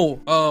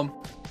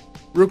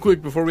 Real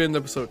quick before we end the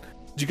episode,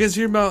 did you guys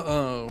hear about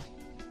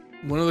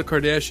one of the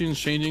Kardashians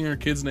changing her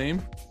kid's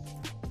name?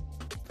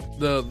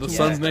 The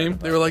son's name.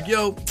 They were like,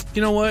 "Yo,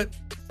 you know what?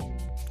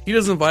 He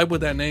doesn't vibe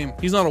with that name.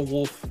 He's not a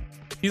Wolf.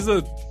 He's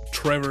a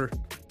Trevor."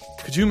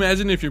 Could you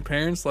imagine if your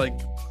parents like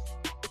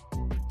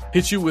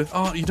hit you with,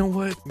 "Oh, you know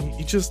what?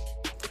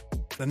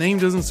 The name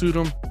doesn't suit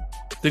him."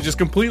 They just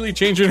completely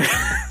change your name.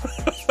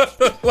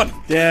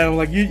 damn,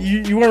 like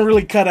you weren't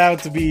really cut out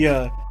to be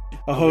a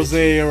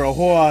Jose or a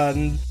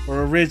Juan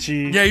or a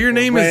Richie. Yeah, your or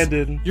name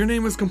Brandon.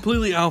 is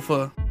completely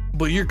Alpha,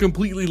 but you're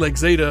completely like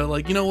Zeta.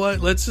 Like, you know what?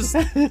 Let's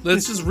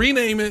just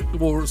rename it.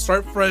 We'll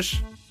start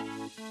fresh.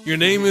 Your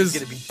name It's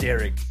is gonna be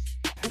Derek.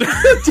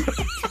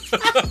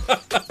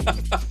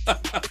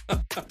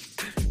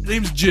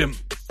 name's Jim,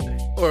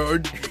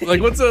 or like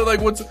what's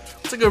like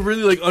a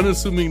really like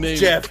unassuming name?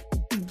 Jeff.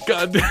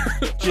 God damn.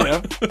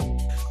 Jeff.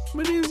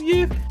 My name's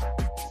Jeff.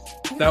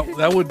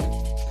 That would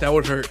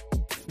hurt.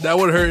 That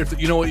would hurt if,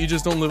 you know what, you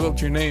just don't live up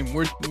to your name.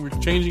 We're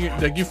changing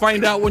it. Like, you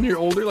find out when you're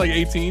older, like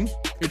 18,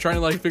 you're trying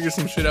to like figure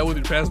some shit out with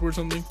your passport or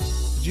something.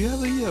 Did you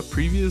have a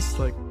previous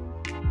like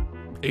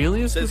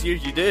alias? Says here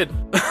you did.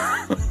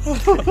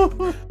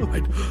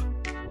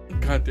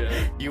 God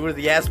damn. You were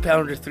the Ass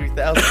Pounder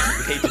 3000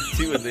 Agent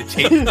 2 and they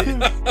changed it.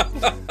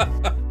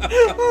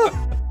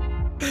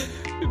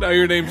 Now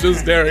your name's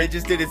just They Derek.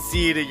 just didn't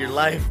see it in your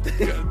life.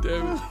 God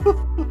damn it.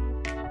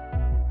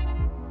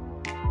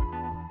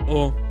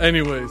 Well,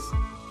 anyways.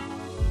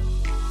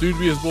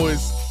 Dubious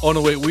Boys. Oh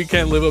no, wait, we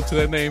can't live up to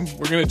that name.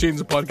 We're gonna change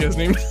the podcast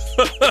name.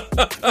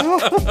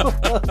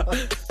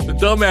 The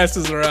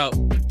dumbasses are out.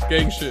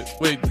 Gang shit.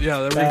 Wait, yeah,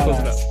 we're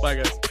closing out. Bye,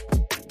 guys.